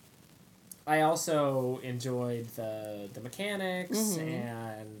interesting. I also enjoyed the mechanics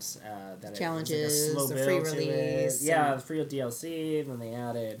and that challenges, it was like a slow the free build to release. it. Yeah, the free DLC. And then they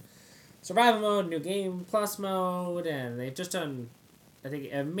added survival mode, new game plus mode, and they've just done, I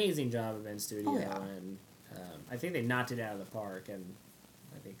think, an amazing job at Bend Studio. Oh, yeah. And I think they knocked it out of the park, and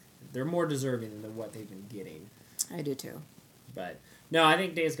I think they're more deserving than what they've been getting. I do too. But no, I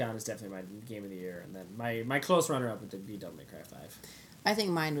think Days Gone is definitely my game of the year, and then my close runner up would be Devil May Cry 5. I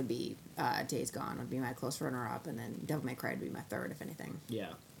think mine would be Days Gone would be my close runner-up, and then Devil May Cry would be my third, if anything. Yeah.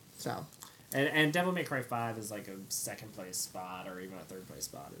 So. And Devil May Cry 5 is like a second place spot or even a third place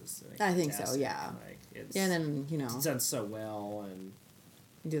spot is. Like, I think so. fantastic. Yeah. Like it's And then it's done so well and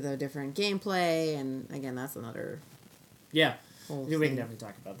do the different gameplay, and again, that's another. yeah. Whole We can thing. definitely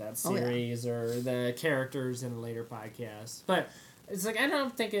talk about that Oh, yeah. series or the characters in a later podcast. But it's like I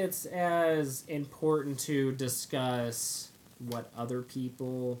don't think it's as important to discuss what other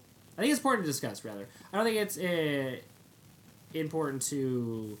people. I think it's important to discuss rather. I don't think it's important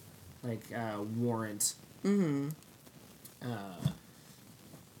to like warrant. Mm-hmm.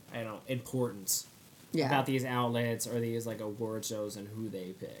 I don't know importance Yeah. about these outlets or these like award shows and who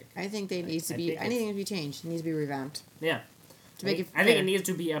they pick. I think they needs to I be. think I think it needs to be changed. It needs to be revamped Yeah. to make it. I think fair. it needs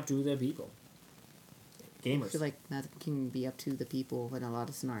to be up to the people. I Gamers. feel like that can be up to the people in a lot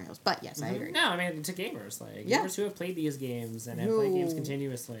of scenarios. But yes, I agree. No, I mean to gamers, like Yeah. gamers who have played these games and have Who- played games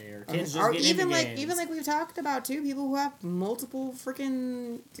continuously, or kids just Or getting even into like games. even like we've talked about too, people who have multiple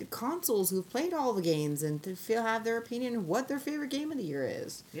freaking consoles who've played all the games and to feel have their opinion of what their favorite game of the year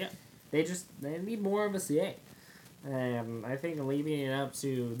is. yeah, they need more of a say. I think leaving it up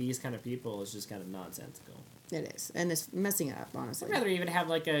to these kind of people is just kind of nonsensical. It is, and it's messing it up, I'd honestly. rather even have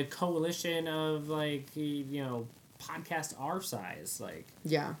like a coalition of like podcast our size, like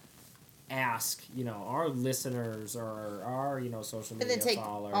Yeah, ask our listeners or our social and media then take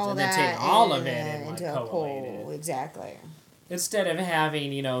followers, all and that then take all of it and- and like into a collate poll. it. Exactly. Instead of having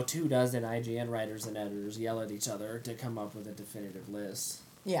 24 IGN writers and editors yell at each other to come up with a definitive list.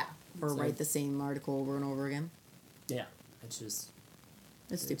 Yeah, or So- write the same article over and over again. Yeah, it's just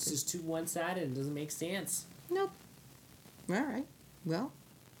That's stupid. it's just too one sided and doesn't make sense. Nope. All right. Well,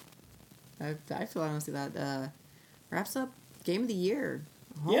 I feel honestly that wraps up Game of the Year.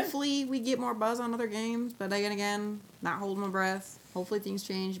 Yeah. Hopefully we get more buzz on other games, but again, not holding my breath. Hopefully things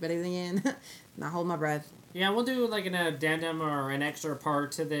change, but again, not holding my breath. Yeah, we'll do like an addendum or an extra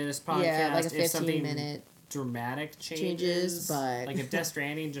part to this podcast. Yeah, like a if something 15-minute dramatic changes, but- like if Death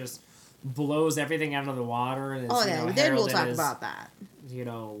Stranding just blows everything out of the water and it's, Oh yeah, then we'll heralded talk as, about that.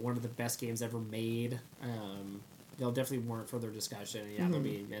 one of the best games ever made. They'll definitely warrant further discussion. And yeah, there'll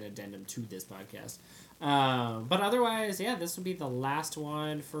be an addendum to this podcast. But otherwise, yeah, this will be the last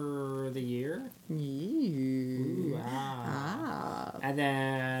one for the year. Ooh, Ah. And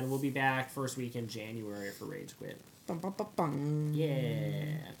then we'll be back first week in January for Rage Quit. Bum, bum, bum, bum.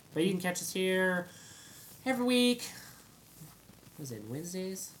 Yeah. But you can catch us here every week. Was it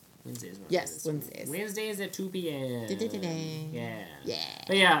Wednesdays? Wednesdays. Yes, Wednesdays. Wednesdays at 2 p.m. Da-da-da-da. Yeah. Yeah.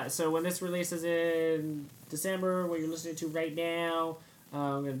 But yeah, so when this releases in December, what you're listening to right now,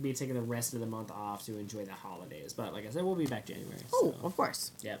 I'm going to be taking the rest of the month off to enjoy the holidays. But like I said, we'll be back January. Oh, so. of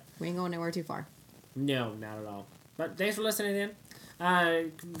course. Yep. We ain't going anywhere too far. No, not at all. But thanks for listening in.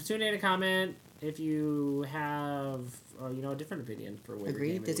 Tune in and comment if you have, a different opinion for what Agree,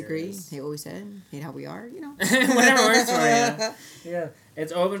 your game of the year disagree, is. hate what we said, hate how we are, Whatever works for you. Yeah,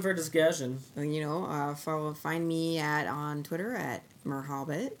 it's open for discussion. Find me on Twitter at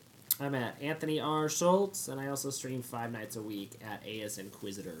Merhobbit. I'm at Anthony R. Schultz, and I also stream 5 nights a week at AS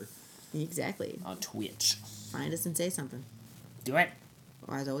Inquisitor Exactly. on Twitch. Find us and say something. Do it.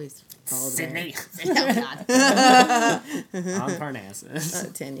 Well, as always, follow the Sydney. bear. Oh, God. On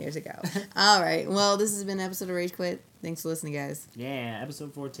Parnassus. 10 years ago. All right. Well, this has been an episode of Rage Quit. Thanks for listening, guys. Yeah,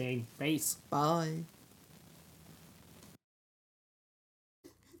 episode 14. Peace. Bye.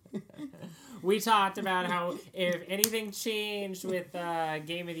 We talked about how if anything changed with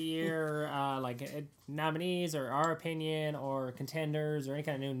Game of the Year, nominees or our opinion or contenders or any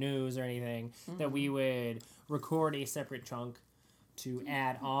kind of new news or anything, that we would record a separate chunk to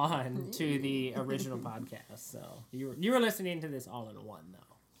add on to the original podcast. So you were listening to this all in one,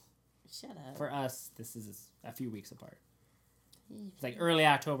 though. Shut up. For us, this is a few weeks apart. It's like early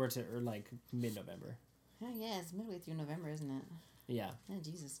October to mid-November. Oh, yeah, it's midway through November, isn't it? Yeah. Oh,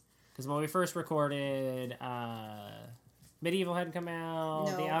 Jesus. Because when we first recorded, Medieval hadn't come out,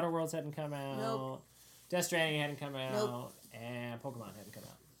 No. The Outer Worlds hadn't come out, Nope. Death Stranding hadn't come out, Nope. and Pokemon hadn't come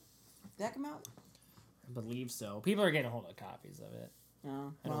out. Did that come out? I believe so. People are getting a hold of copies of it.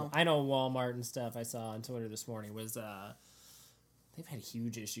 Oh, I well. know Walmart and stuff I saw on Twitter this morning was, they've had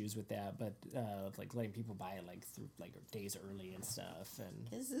huge issues with that, but, letting people buy it, through, days early and stuff, and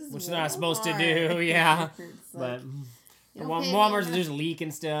This is which they're not supposed to Walmart. do, yeah. It's But you don't pay me Walmart's enough. just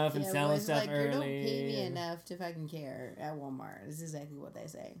leaking stuff and Yeah, selling well, it's stuff like, early. You don't pay me enough to fucking care at Walmart. This is exactly what they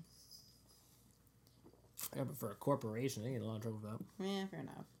say. Yeah, but for a corporation, they get a lot of trouble with that. Yeah, fair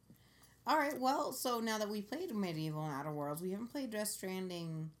enough. All right, well, so now that we played Medieval and Outer Worlds, we haven't played Death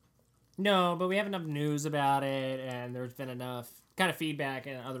Stranding. No, but we have enough news about it, and there's been enough kind of feedback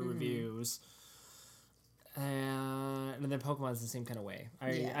and other reviews And then Pokemon's the same kind of way.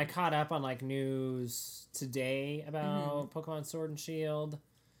 Yeah. I caught up on like news today about Pokemon Sword and Shield,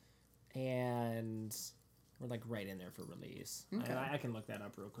 and we're like right in there for release. Okay. I can look that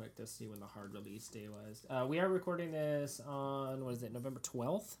up real quick to see when the hard release day was. We are recording this on, what is it, November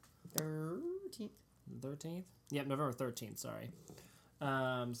 12th? 13th? Yep, November 13th, sorry.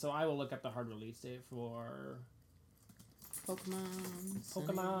 So I will look up the hard release date for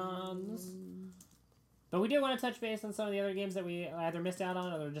Pokemon. But we did want to touch base on some of the other games that we either missed out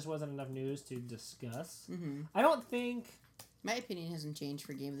on or there just wasn't enough news to discuss. Mm-hmm. I don't think... My opinion hasn't changed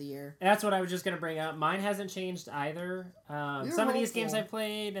for Game of the Year. That's what I was just going to bring up. Mine hasn't changed either. Some of these games I've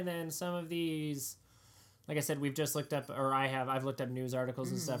played, and then some of these... Like I said, we've just looked up, or I've looked up news articles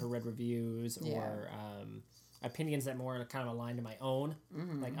and stuff, or read reviews, or opinions that more kind of align to my own,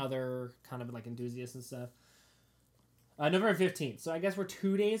 like other kind of like enthusiasts and stuff. November 15th, so I guess we're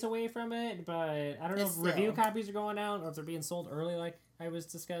 2 days away from it, but I don't know if review copies are going out, or if they're being sold early like I was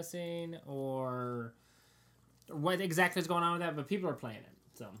discussing, or what exactly is going on with that, but people are playing it,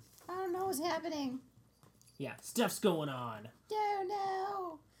 so. I don't know what's happening. Yeah, stuff's going on. Don't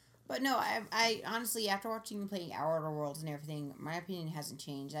know. But no, I honestly, after watching playing Outer Worlds and everything, my opinion hasn't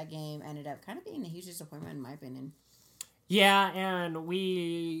changed. That game ended up kind of being a huge disappointment in my opinion. Yeah, and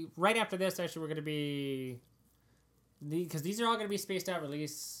right after this, actually, we're going to be... Because these are all going to be spaced out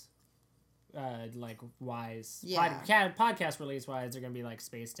release, wise. Yeah. Podcast release wise, they're going to be, like,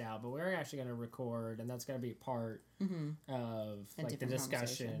 spaced out. But we're actually going to record, and that's going to be part of, like, the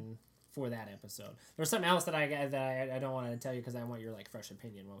discussion for that episode. There's something else that I don't want to tell you because I want your, like, fresh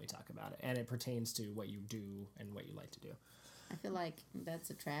opinion when we talk about it. And it pertains to what you do and what you like to do. I feel like that's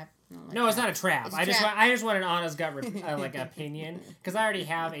a trap. No, it's not a trap. I just want an honest gut opinion because I already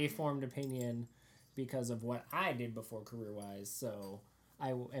have a formed opinion because of what I did before career-wise. So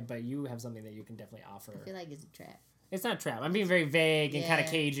but you have something that you can definitely offer. I feel like it's a trap. It's not a trap. I'm being very vague and kind of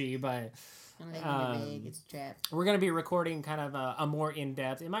cagey, but vague. It's a trap. We're gonna be recording kind of a more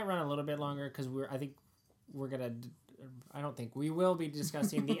in-depth. It might run a little bit longer because I don't think we will be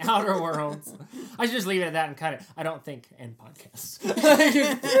discussing the Outer Worlds. I should just leave it at that and cut it. I don't think end podcast.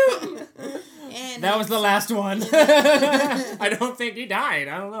 And that was the last one. I don't think he died.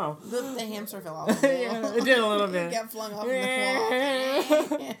 I don't know. The hamster fell off. Yeah, it did a little bit. It got flung off the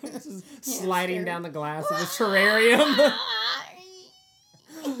wall. Just sliding down the glass of the terrarium.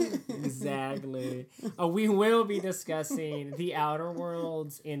 Exactly. We will be discussing the Outer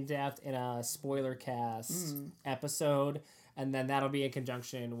Worlds in depth in a spoiler cast episode, and then that'll be in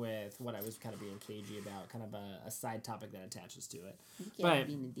conjunction with what I was kind of being cagey about, kind of a side topic that attaches to it. You can't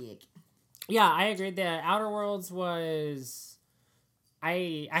be a dick. Yeah, I agree. The Outer Worlds was...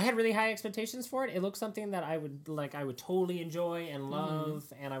 I had really high expectations for it. It looked something that I would totally enjoy and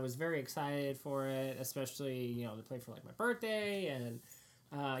love, and I was very excited for it, especially, to play for, like, my birthday, and...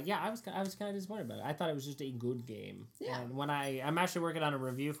 I was kind of disappointed about it. I thought it was just a good game. Yeah. And when I'm actually working on a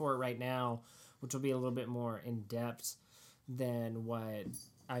review for it right now, which will be a little bit more in depth than what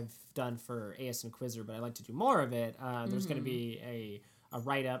I've done for AS Inquisitor, but I like to do more of it. There's going to be a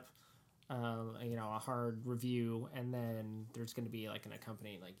write up, a hard review, and then there's going to be like an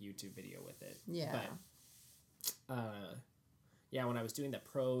accompanying like YouTube video with it. Yeah. But when I was doing the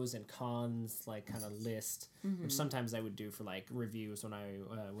pros and cons, like, kind of list, which sometimes I would do for, like, reviews when I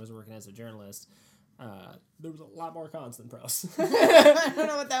was working as a journalist, there was a lot more cons than pros. I don't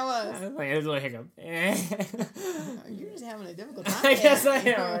know what that was. It was a little hiccup. You're just having a difficult time. I guess I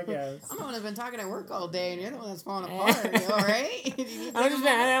am, I guess. I'm the one that's been talking at work all day, and you're the one that's falling apart, all right? I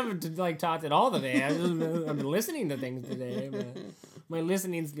haven't, like, talked at all today. I've been listening to things today, but... My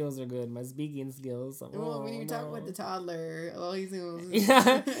listening skills are good. My speaking skills. When you talk with the toddler, he's going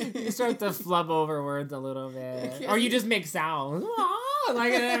you start to flub over words a little bit, or you just make sounds.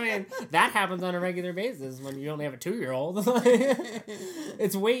 That happens on a regular basis when you only have a 2-year-old.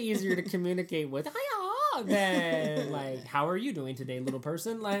 It's way easier to communicate with than like, how are you doing today, little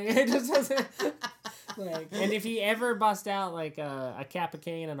person? Like, it just doesn't. Like, and if he ever bust out like a cap, a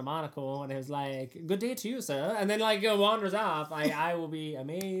cane, and a monocle, and it was like, "Good day to you, sir," and then like wanders off, I will be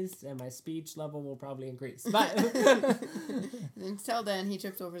amazed, and my speech level will probably increase. But until then, he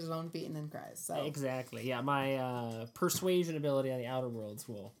trips over his own feet and then cries. So exactly, yeah. My persuasion ability on the Outer Worlds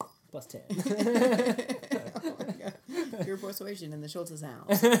will plus 10. Oh my God. Pure persuasion in the Schultz's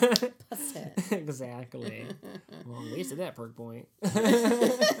house. Plus 10. Exactly. Well, wasted that perk point.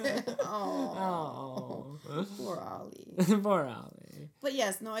 Oh. Poor Ollie. Poor Ollie. But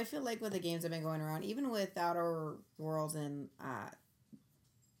yes, no, I feel like with the games that have been going around, even with Outer Worlds and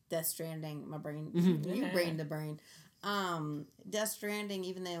Death Stranding, my brain, you brain to brain. Death Stranding,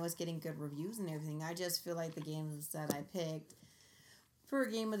 even though it was getting good reviews and everything, I just feel like the games that I picked for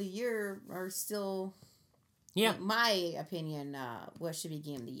Game of the Year are still, Yeah. in my opinion, what should be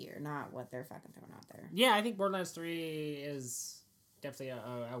Game of the Year, not what they're fucking throwing out there. Yeah, I think Borderlands 3 is definitely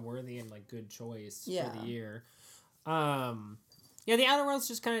a worthy and like good choice for the year. Yeah, the Outer Worlds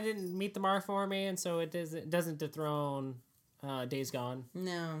just kind of didn't meet the mark for me, and so it doesn't dethrone Days Gone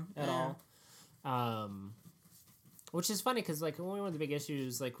No. at all. Which is funny because like one of the big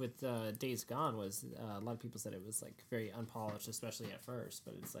issues like with Days Gone was a lot of people said it was like very unpolished, especially at first.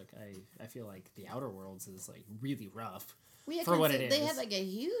 But it's like I feel like the Outer Worlds is like really rough for what it is. They had like a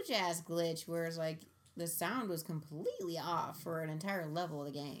huge ass glitch where it's like the sound was completely off for an entire level of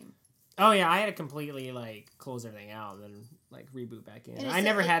the game. Oh yeah, I had to completely like close everything out and then like reboot back in. I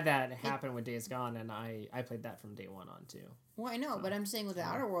never had that happen with Days Gone, and I played that from day one on too. Well, I know, but I'm saying with the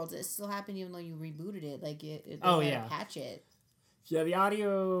Outer Worlds, it still happened even though you rebooted it. Like they had to patch it. Yeah, the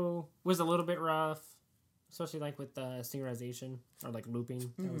audio was a little bit rough, especially like with synchronization or like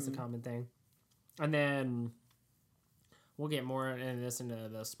looping. That was the common thing. And then we'll get more into this into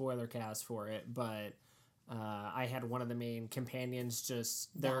the spoiler cast for it, but. I had one of the main companions just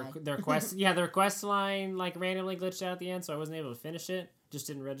their quest their quest line like randomly glitched out at the end, so I wasn't able to finish it. Just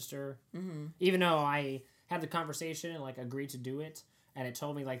didn't register, even though I had the conversation and like agreed to do it, and it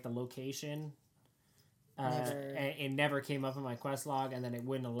told me like the location. It never came up in my quest log, and then it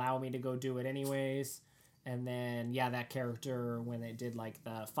wouldn't allow me to go do it anyways. And then, that character, when they did, like,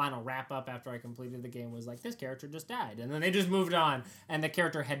 the final wrap-up after I completed the game, was like, this character just died. And then they just moved on, and the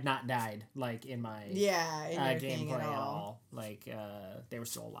character had not died, like, in my gameplay at all. Like, they were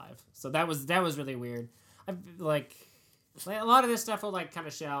still alive. So that was really weird. A lot of this stuff will, like, kind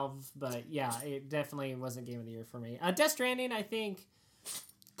of shelve, but, yeah, it definitely wasn't Game of the Year for me. Death Stranding, I think,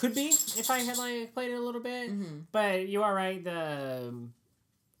 could be, if I had, like, played it a little bit. But you are right,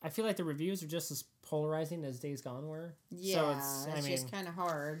 I feel like the reviews are just as polarizing as Days Gone were. Yeah, so it's just kind of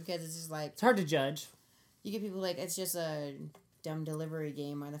hard because it's just like... It's hard to judge. You get people like, it's just a dumb delivery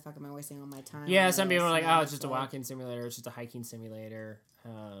game. Why the fuck am I wasting all my time? Yeah, some people are like, oh, it's just a walking simulator. It's just a hiking simulator.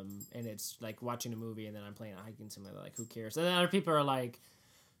 And it's like watching a movie and then I'm playing a hiking simulator. Like, who cares? And then other people are like,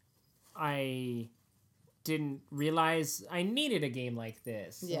 I didn't realize I needed a game like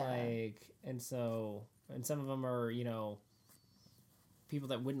this. Yeah. Like, and some of them are, people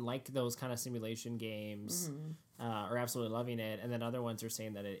that wouldn't like those kind of simulation games are absolutely loving it, and then other ones are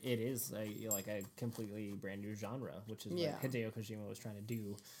saying that it is a completely brand new genre, which is what Hideo Kojima was trying to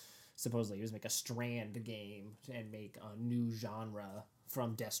do. Supposedly, he was make a Strand game and make a new genre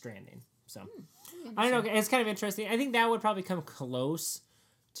from Death Stranding. So I don't know. It's kind of interesting. I think that would probably come close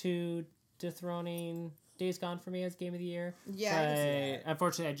to dethroning Days Gone for me as Game of the Year. Yeah, I can see that.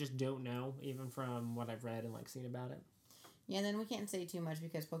 Unfortunately, I just don't know, even from what I've read and like seen about it. Yeah, and then we can't say too much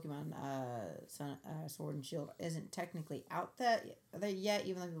because Pokemon Sword and Shield isn't technically out there yet,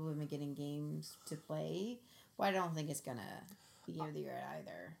 even though people have been getting games to play. Well, I don't think it's going to be Game of the Year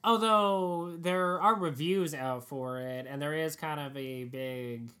either. Although there are reviews out for it, and there is kind of a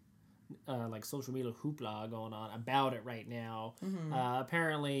big social media hoopla going on about it right now.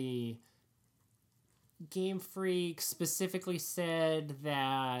 Apparently, Game Freak specifically said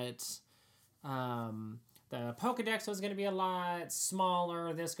that... the Pokedex was going to be a lot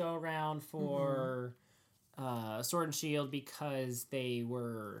smaller this go around for Sword and Shield because they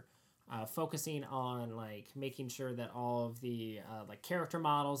were focusing on like making sure that all of the like character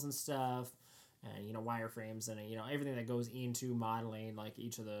models and stuff and wireframes and everything that goes into modeling like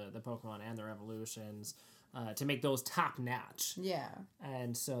each of the Pokemon and their evolutions to make those top notch. Yeah.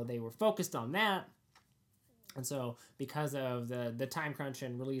 And so they were focused on that. And so, because of the time crunch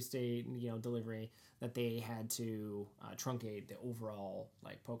and release date, delivery, that they had to truncate the overall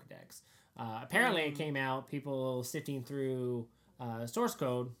like Pokedex. Apparently, it came out people sifting through source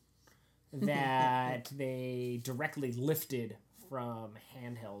code that they directly lifted from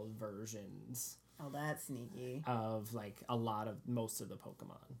handheld versions. Oh, that's sneaky. Of like most of the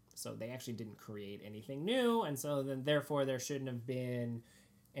Pokemon. So they actually didn't create anything new, and so then therefore there shouldn't have been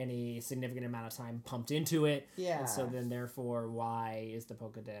any significant amount of time pumped into it. Yeah. And so then therefore why is the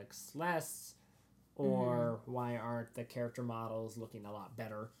Pokedex less? Or why aren't the character models looking a lot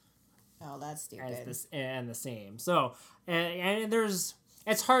better? Oh, that's stupid. And the same. So, and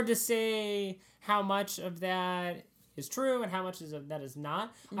it's hard to say how much of that is true and how much of that is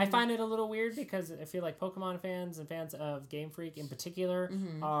not. I find it a little weird because I feel like Pokemon fans and fans of Game Freak in particular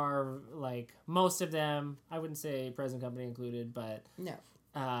are like, most of them, I wouldn't say present company included, but... No.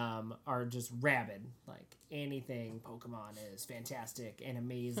 Are just rabid. Like anything Pokemon is fantastic and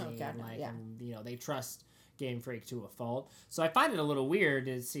amazing. Oh, God, and yeah. and, they trust Game Freak to a fault. So I find it a little weird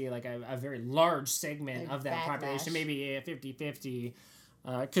to see like a very large segment Like of that population, backlash. maybe a 50-50.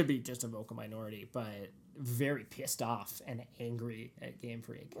 Could be just a vocal minority, but very pissed off and angry at Game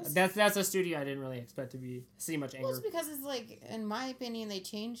Freak. That's a studio I didn't really expect to see much anger. Well, it's because it's like, in my opinion, they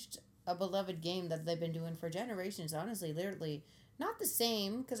changed a beloved game that they've been doing for generations. Honestly, literally, not the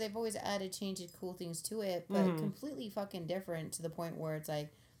same because they've always added, changed cool things to it, but completely fucking different to the point where it's like,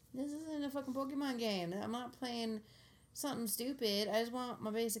 this isn't a fucking Pokemon game. I'm not playing something stupid. I just want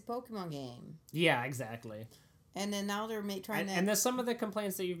my basic Pokemon game. Yeah, exactly. And then now they're trying to... And there's some of the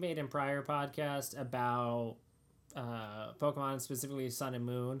complaints that you've made in prior podcasts about Pokemon, specifically Sun and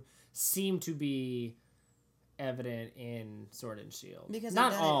Moon, seem to be evident in Sword and Shield. Because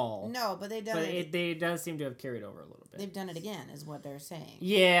not all. No, but they've done it. They does seem to have carried over a little bit. They've done it again, is what they're saying.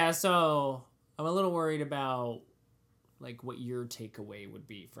 Yeah, so I'm a little worried about like what your takeaway would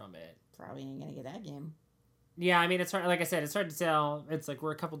be from it. Probably ain't gonna get that game. Yeah, I mean, it's hard. Like I said, it's hard to tell. It's like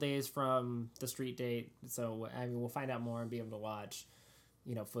we're a couple days from the street date, so I mean, we'll find out more and be able to watch,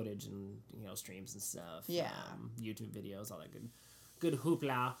 footage and streams and stuff. Yeah. YouTube videos, all that good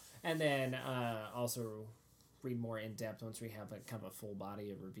hoopla, and then also read more in depth once we have like kind of a full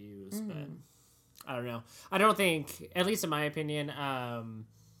body of reviews. But I don't know. I don't think, at least in my opinion, and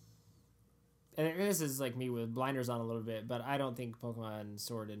this is like me with blinders on a little bit, but I don't think Pokemon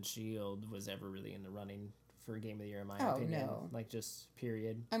Sword and Shield was ever really in the running for Game of the Year in my opinion. No. Like, just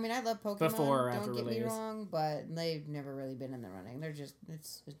period. I mean, I love Pokemon, Before or after don't get me release. wrong, but they've never really been in the running. They're just,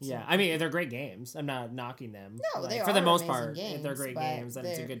 it's Yeah, I mean, they're great games. I'm not knocking them. No, like, they for the are most amazing part, games, they're great but games, and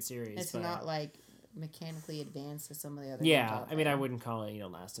it's a good series. It's but, not like mechanically advanced as some of the other yeah, games out I mean, I there. wouldn't call it,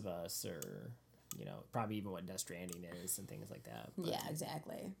 Last of Us or, probably even what Death Stranding is and things like that. But, Yeah,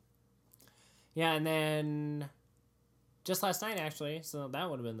 exactly. yeah, and then just last night, actually, so that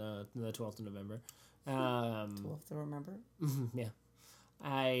would have been the 12th of November. 12th to remember. Yeah.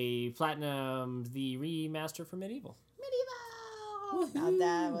 I platinumed the remaster for Medieval. Medieval! Now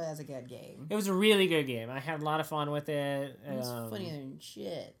that was a good game. It was a really good game. I had a lot of fun with it. It was funnier than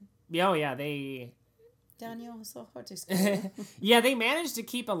shit. Oh, yeah, they... Daniel was so hard to school. Yeah, they managed to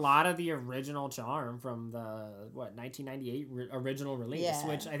keep a lot of the original charm from the 1998 original release, Yeah.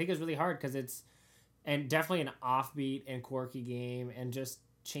 which I think is really hard because it's and definitely an offbeat and quirky game, and just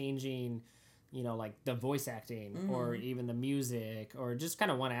changing, like the voice acting or even the music or just kind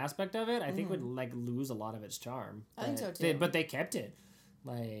of one aspect of it, I think would like lose a lot of its charm. I think so too. But they kept it.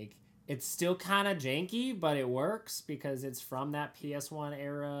 Like, it's still kind of janky, but it works because it's from that PS1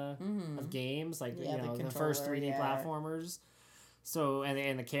 era of games, like Yeah, the first 3D yeah. platformers. So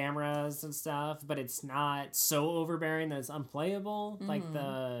and the cameras and stuff, but it's not so overbearing that it's unplayable like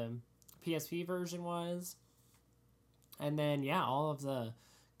the PSP version was. And then all of the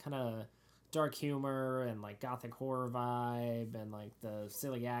kind of dark humor and like gothic horror vibe and like the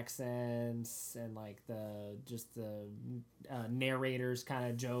silly accents and like the narrators kind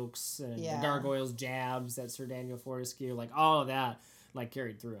of jokes and the gargoyles jabs at Sir Daniel Fortescue, like all of that like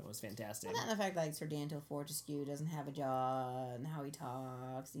carried through. It was fantastic. And the fact that like Sir Daniel Fortescue doesn't have a jaw and how he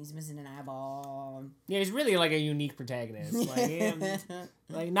talks, and he's missing an eyeball. Yeah, he's really like a unique protagonist.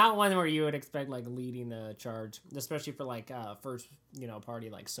 Like not one where you would expect like leading the charge, especially for like first party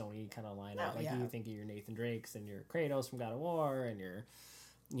like Sony kind of lineup. You think of your Nathan Drakes and your Kratos from God of War and your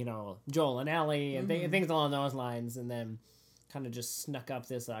Joel and Ellie and things along those lines, and then kind of just snuck up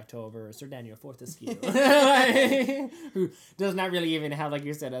this October Sir Daniel Fortescue, who does not really even have, like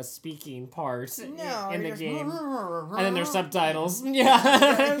you said, a speaking part in the game. And then there's subtitles.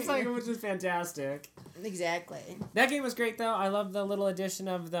 Yeah, it's like, which is fantastic. Exactly. That game was great, though. I love the little addition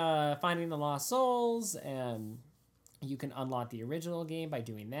of the finding the lost souls, and you can unlock the original game by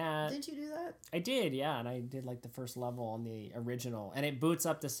doing that. Didn't you do that? I did, yeah, and I did like the first level on the original, and it boots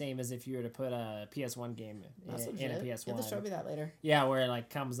up the same as if you were to put a PS1 game in a PS1. You have to show me that later. Yeah, where it like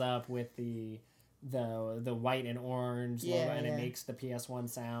comes up with the white and orange logo, and it makes the PS1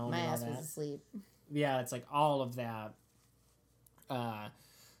 sound. My and all ass that. was asleep. Yeah, it's like all of that.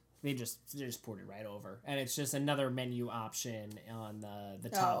 They just poured it right over, and it's just another menu option on the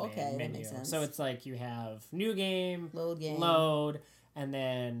top menu. That makes sense. So it's like you have new game, load, and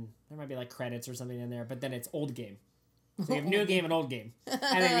then there might be like credits or something in there, but then it's old game. So you have new game and old game, and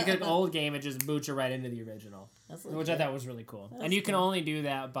then you click old game, it just boots you right into the original, which I thought was really cool. And you can only do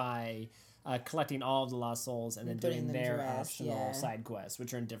that by collecting all of the lost souls and then doing their optional side quests,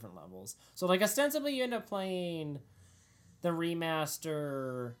 which are in different levels. So like ostensibly you end up playing the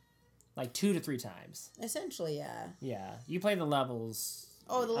remaster like 2 to 3 times. Essentially, yeah. Yeah, you play the levels.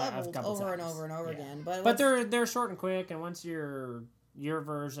 Oh, the levels a couple over times. and over and over again. But they're short and quick, and once you're your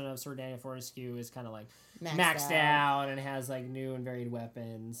version of Sir Daniel Fortescue is kind of like Maxed out and has like new and varied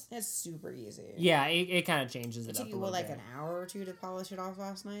weapons. It's super easy. Yeah, it kind of changes it It up took a you, little like, bit. an hour or two to polish it off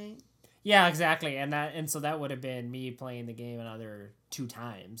last night? Yeah, exactly. And so that would have been me playing the game another 2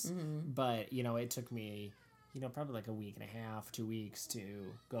 times. Mm-hmm. But, it took me, probably like a week and a half, 2 weeks to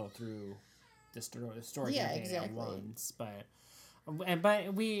go through the story campaign at once. But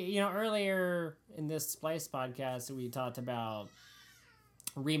we, earlier in this Splice podcast, we talked about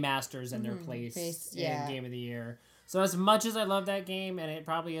remasters and their place in Game of the Year. So as much as I love that game, and it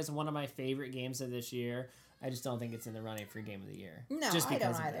probably is one of my favorite games of this year, I just don't think it's in the running for Game of the Year. No, just I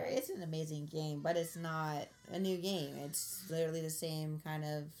don't of either. that. It's an amazing game, but it's not a new game. It's literally the same kind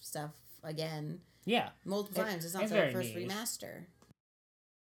of stuff again. Yeah. Multiple times. It's not the first remaster.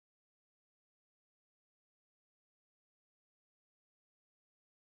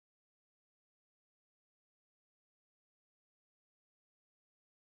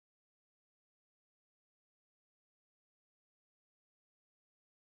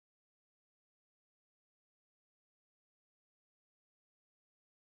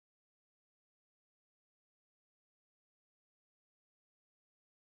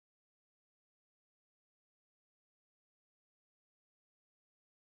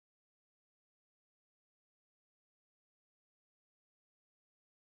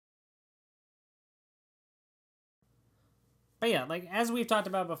 But yeah, like as we've talked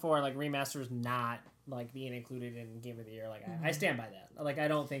about before, like remasters not like being included in Game of the Year. Like I stand by that. Like I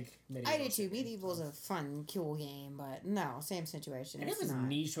don't think Medieval. I do too. Medieval's a fun, cool game, but no, same situation. And it was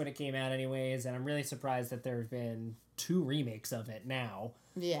niche when it came out, anyways. And I'm really surprised that there's been 2 remakes of it now.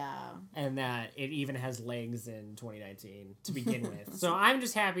 Yeah. And that it even has legs in 2019 to begin with. So I'm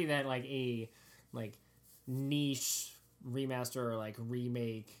just happy that like a niche remaster or like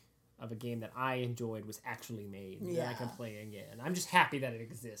remake of a game that I enjoyed was actually made that I can play again. I'm just happy that it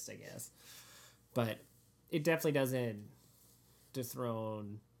exists, I guess. But it definitely doesn't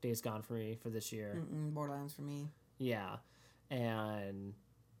dethrone Days Gone for me for this year. Borderlands for me. Yeah. And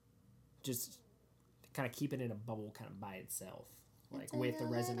just kind of keep it in a bubble kind of by itself. Like with the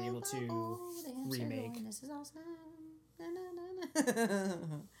Resident Evil 2 remake. This is awesome.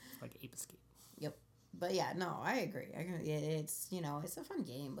 Like Ape Escape. Yep. But yeah, no, I agree. It's, it's a fun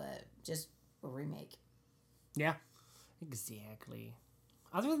game, but just a remake. Yeah, exactly.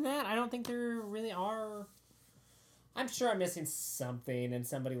 Other than that, I don't think there really are. I'm sure I'm missing something, and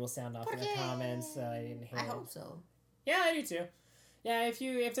somebody will sound off in the comments that I didn't hear. I hope so. Yeah, I do too. Yeah,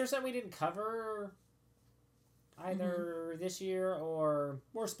 if there's something we didn't cover either this year or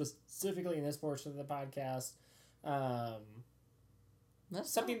more specifically in this portion of the podcast,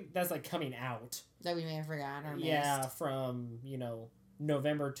 something that's like coming out that we may have forgotten or missed. Yeah, from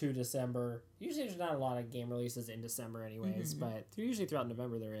November to December. Usually there's not a lot of game releases in December anyways, but usually throughout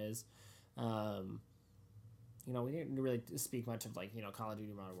November there is. We didn't really speak much of Call of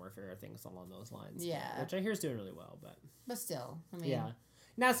Duty Modern Warfare or things along those lines. Yeah. Which I hear is doing really well, but still, I mean, yeah.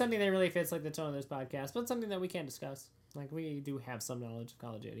 Not something that really fits like the tone of this podcast, but something that we can discuss. Like we do have some knowledge of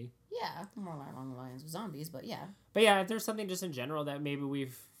Call of Duty. Yeah, more along the lines of zombies, but yeah. But yeah, if there's something just in general that maybe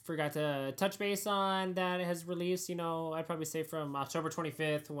we've forgot to touch base on that has released, I'd probably say from October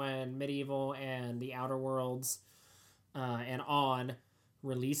 25th when Medieval and the Outer Worlds and On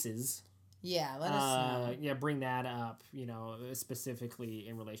releases. Yeah, let us know. Yeah, bring that up, specifically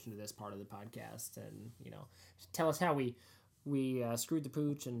in relation to this part of the podcast. And, tell us how we screwed the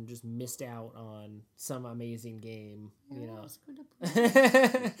pooch and just missed out on some amazing game,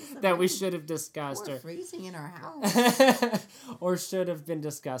 that we should have discussed. We're freezing in our house. Or should have been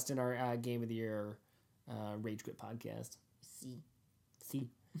discussed in our Game of the Year Rage Quit podcast. See.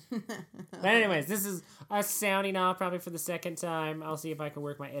 But anyways, this is us sounding off probably for the second time. I'll see if I can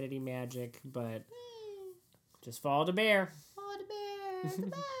work my editing magic, but just fall to bear. Fall to bear.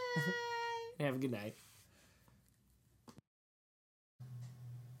 Goodbye. Have a good night.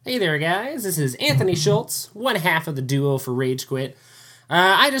 Hey there, guys. This is Anthony Schultz, one half of the duo for Rage Quit.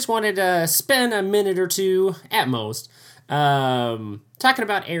 I just wanted to spend a minute or two, at most, talking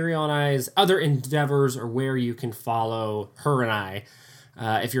about Ariel and I's other endeavors or where you can follow her and I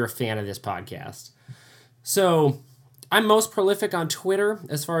if you're a fan of this podcast. So, I'm most prolific on Twitter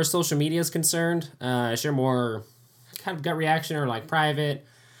as far as social media is concerned. I share more kind of gut reaction or like private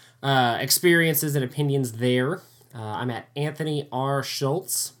experiences and opinions there. I'm at Anthony R.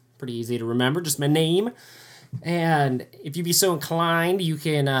 Schultz. Pretty easy to remember, just my name. And if you'd be so inclined, you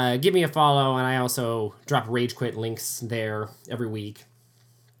can give me a follow, and I also drop Rage Quit links there every week.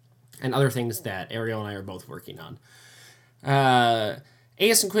 And other things that Ariel and I are both working on.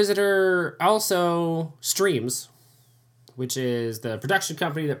 AS Inquisitor also streams which is the production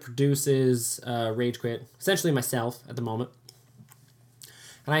company that produces Rage Quit, essentially myself at the moment.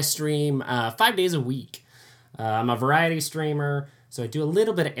 And I stream 5 days a week. I'm a variety streamer, so I do a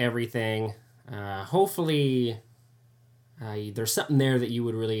little bit of everything. Hopefully, there's something there that you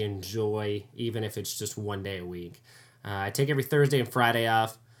would really enjoy, even if it's just 1 day a week. I take every Thursday and Friday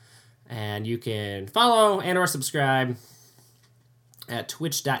off, and you can follow and or subscribe at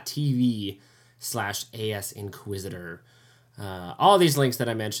twitch.tv/ASInquisitor. All these links that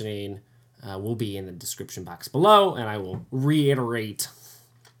I'm mentioning will be in the description box below, and I will reiterate.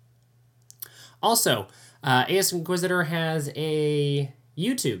 Also, AS Inquisitor has a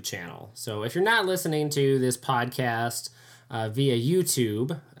YouTube channel. So if you're not listening to this podcast via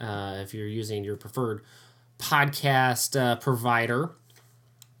YouTube, if you're using your preferred podcast provider,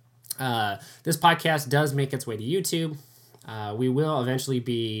 this podcast does make its way to YouTube. We will eventually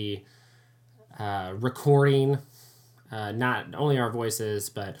be recording not only our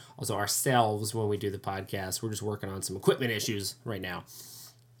voices, but also ourselves when we do the podcast. We're just working on some equipment issues right now.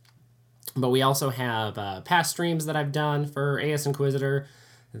 But we also have past streams that I've done for AS Inquisitor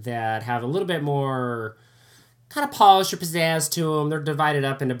that have a little bit more kind of polish or pizzazz to them. They're divided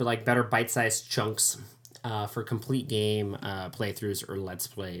up into like better bite-sized chunks for complete game playthroughs or Let's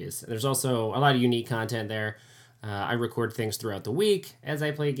Plays. There's also a lot of unique content there. I record things throughout the week as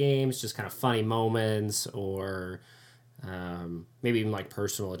I play games, just kind of funny moments or maybe even like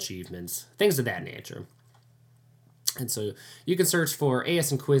personal achievements, things of that nature. And so you can search for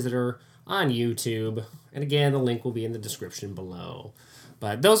AS Inquisitor on YouTube. And again, the link will be in the description below.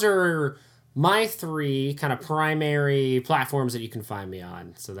 But those are my 3 kind of primary platforms that you can find me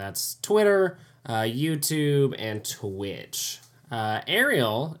on. So that's Twitter, YouTube, and Twitch.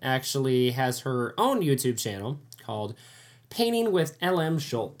 Ariel actually has her own YouTube channel called Painting with LM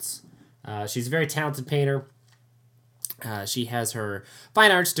Schultz. She's a very talented painter. She has her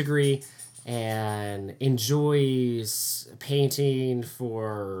fine arts degree and enjoys painting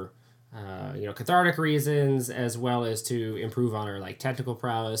for cathartic reasons, as well as to improve on her like technical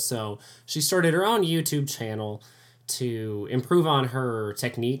prowess. So she started her own YouTube channel to improve on her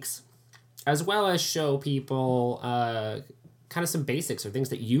techniques, as well as show people kind of some basics or things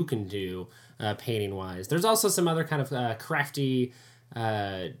that you can do painting wise. There's also some other kind of crafty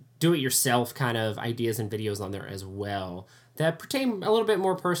do-it-yourself kind of ideas and videos on there as well that pertain a little bit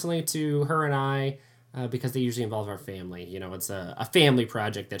more personally to her and I, because they usually involve our family. You know, it's a family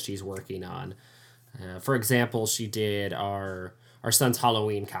project that she's working on. For example, she did our son's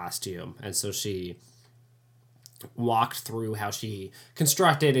Halloween costume, and so she walked through how she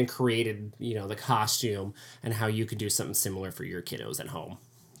constructed and created, the costume and how you could do something similar for your kiddos at home.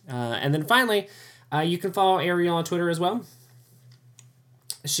 And then finally, you can follow Ariel on Twitter as well.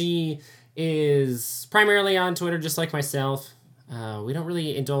 She is primarily on Twitter, just like myself. We don't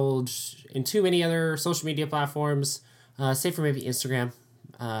really indulge in too many other social media platforms, save for maybe Instagram.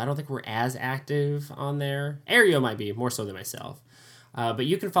 I don't think we're as active on there. Ariel might be, more so than myself. But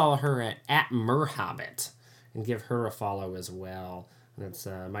you can follow her at Merhobbit and give her a follow as well. That's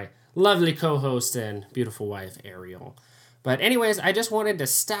my lovely co-host and beautiful wife, Ariel. But anyways, I just wanted to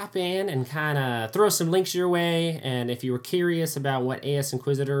stop in and kind of throw some links your way. And if you were curious about what AS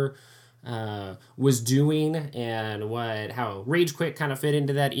Inquisitor was doing and how Rage Quit kind of fit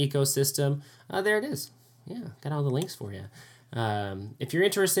into that ecosystem, there it is. Yeah, got all the links for you. If you're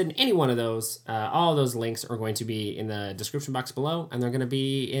interested in any one of those, all of those links are going to be in the description box below, and they're going to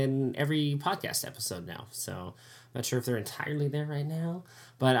be in every podcast episode now. So I'm not sure if they're entirely there right now,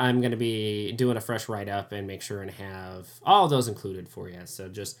 but I'm going to be doing a fresh write-up and make sure and have all of those included for you. So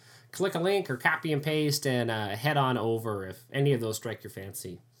just click a link or copy and paste and head on over if any of those strike your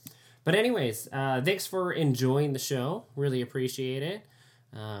fancy. But anyways, thanks for enjoying the show. Really appreciate it.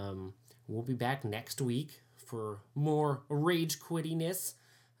 We'll be back next week for more rage quittiness.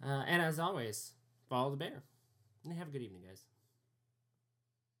 And as always, follow the bear. And have a good evening, guys.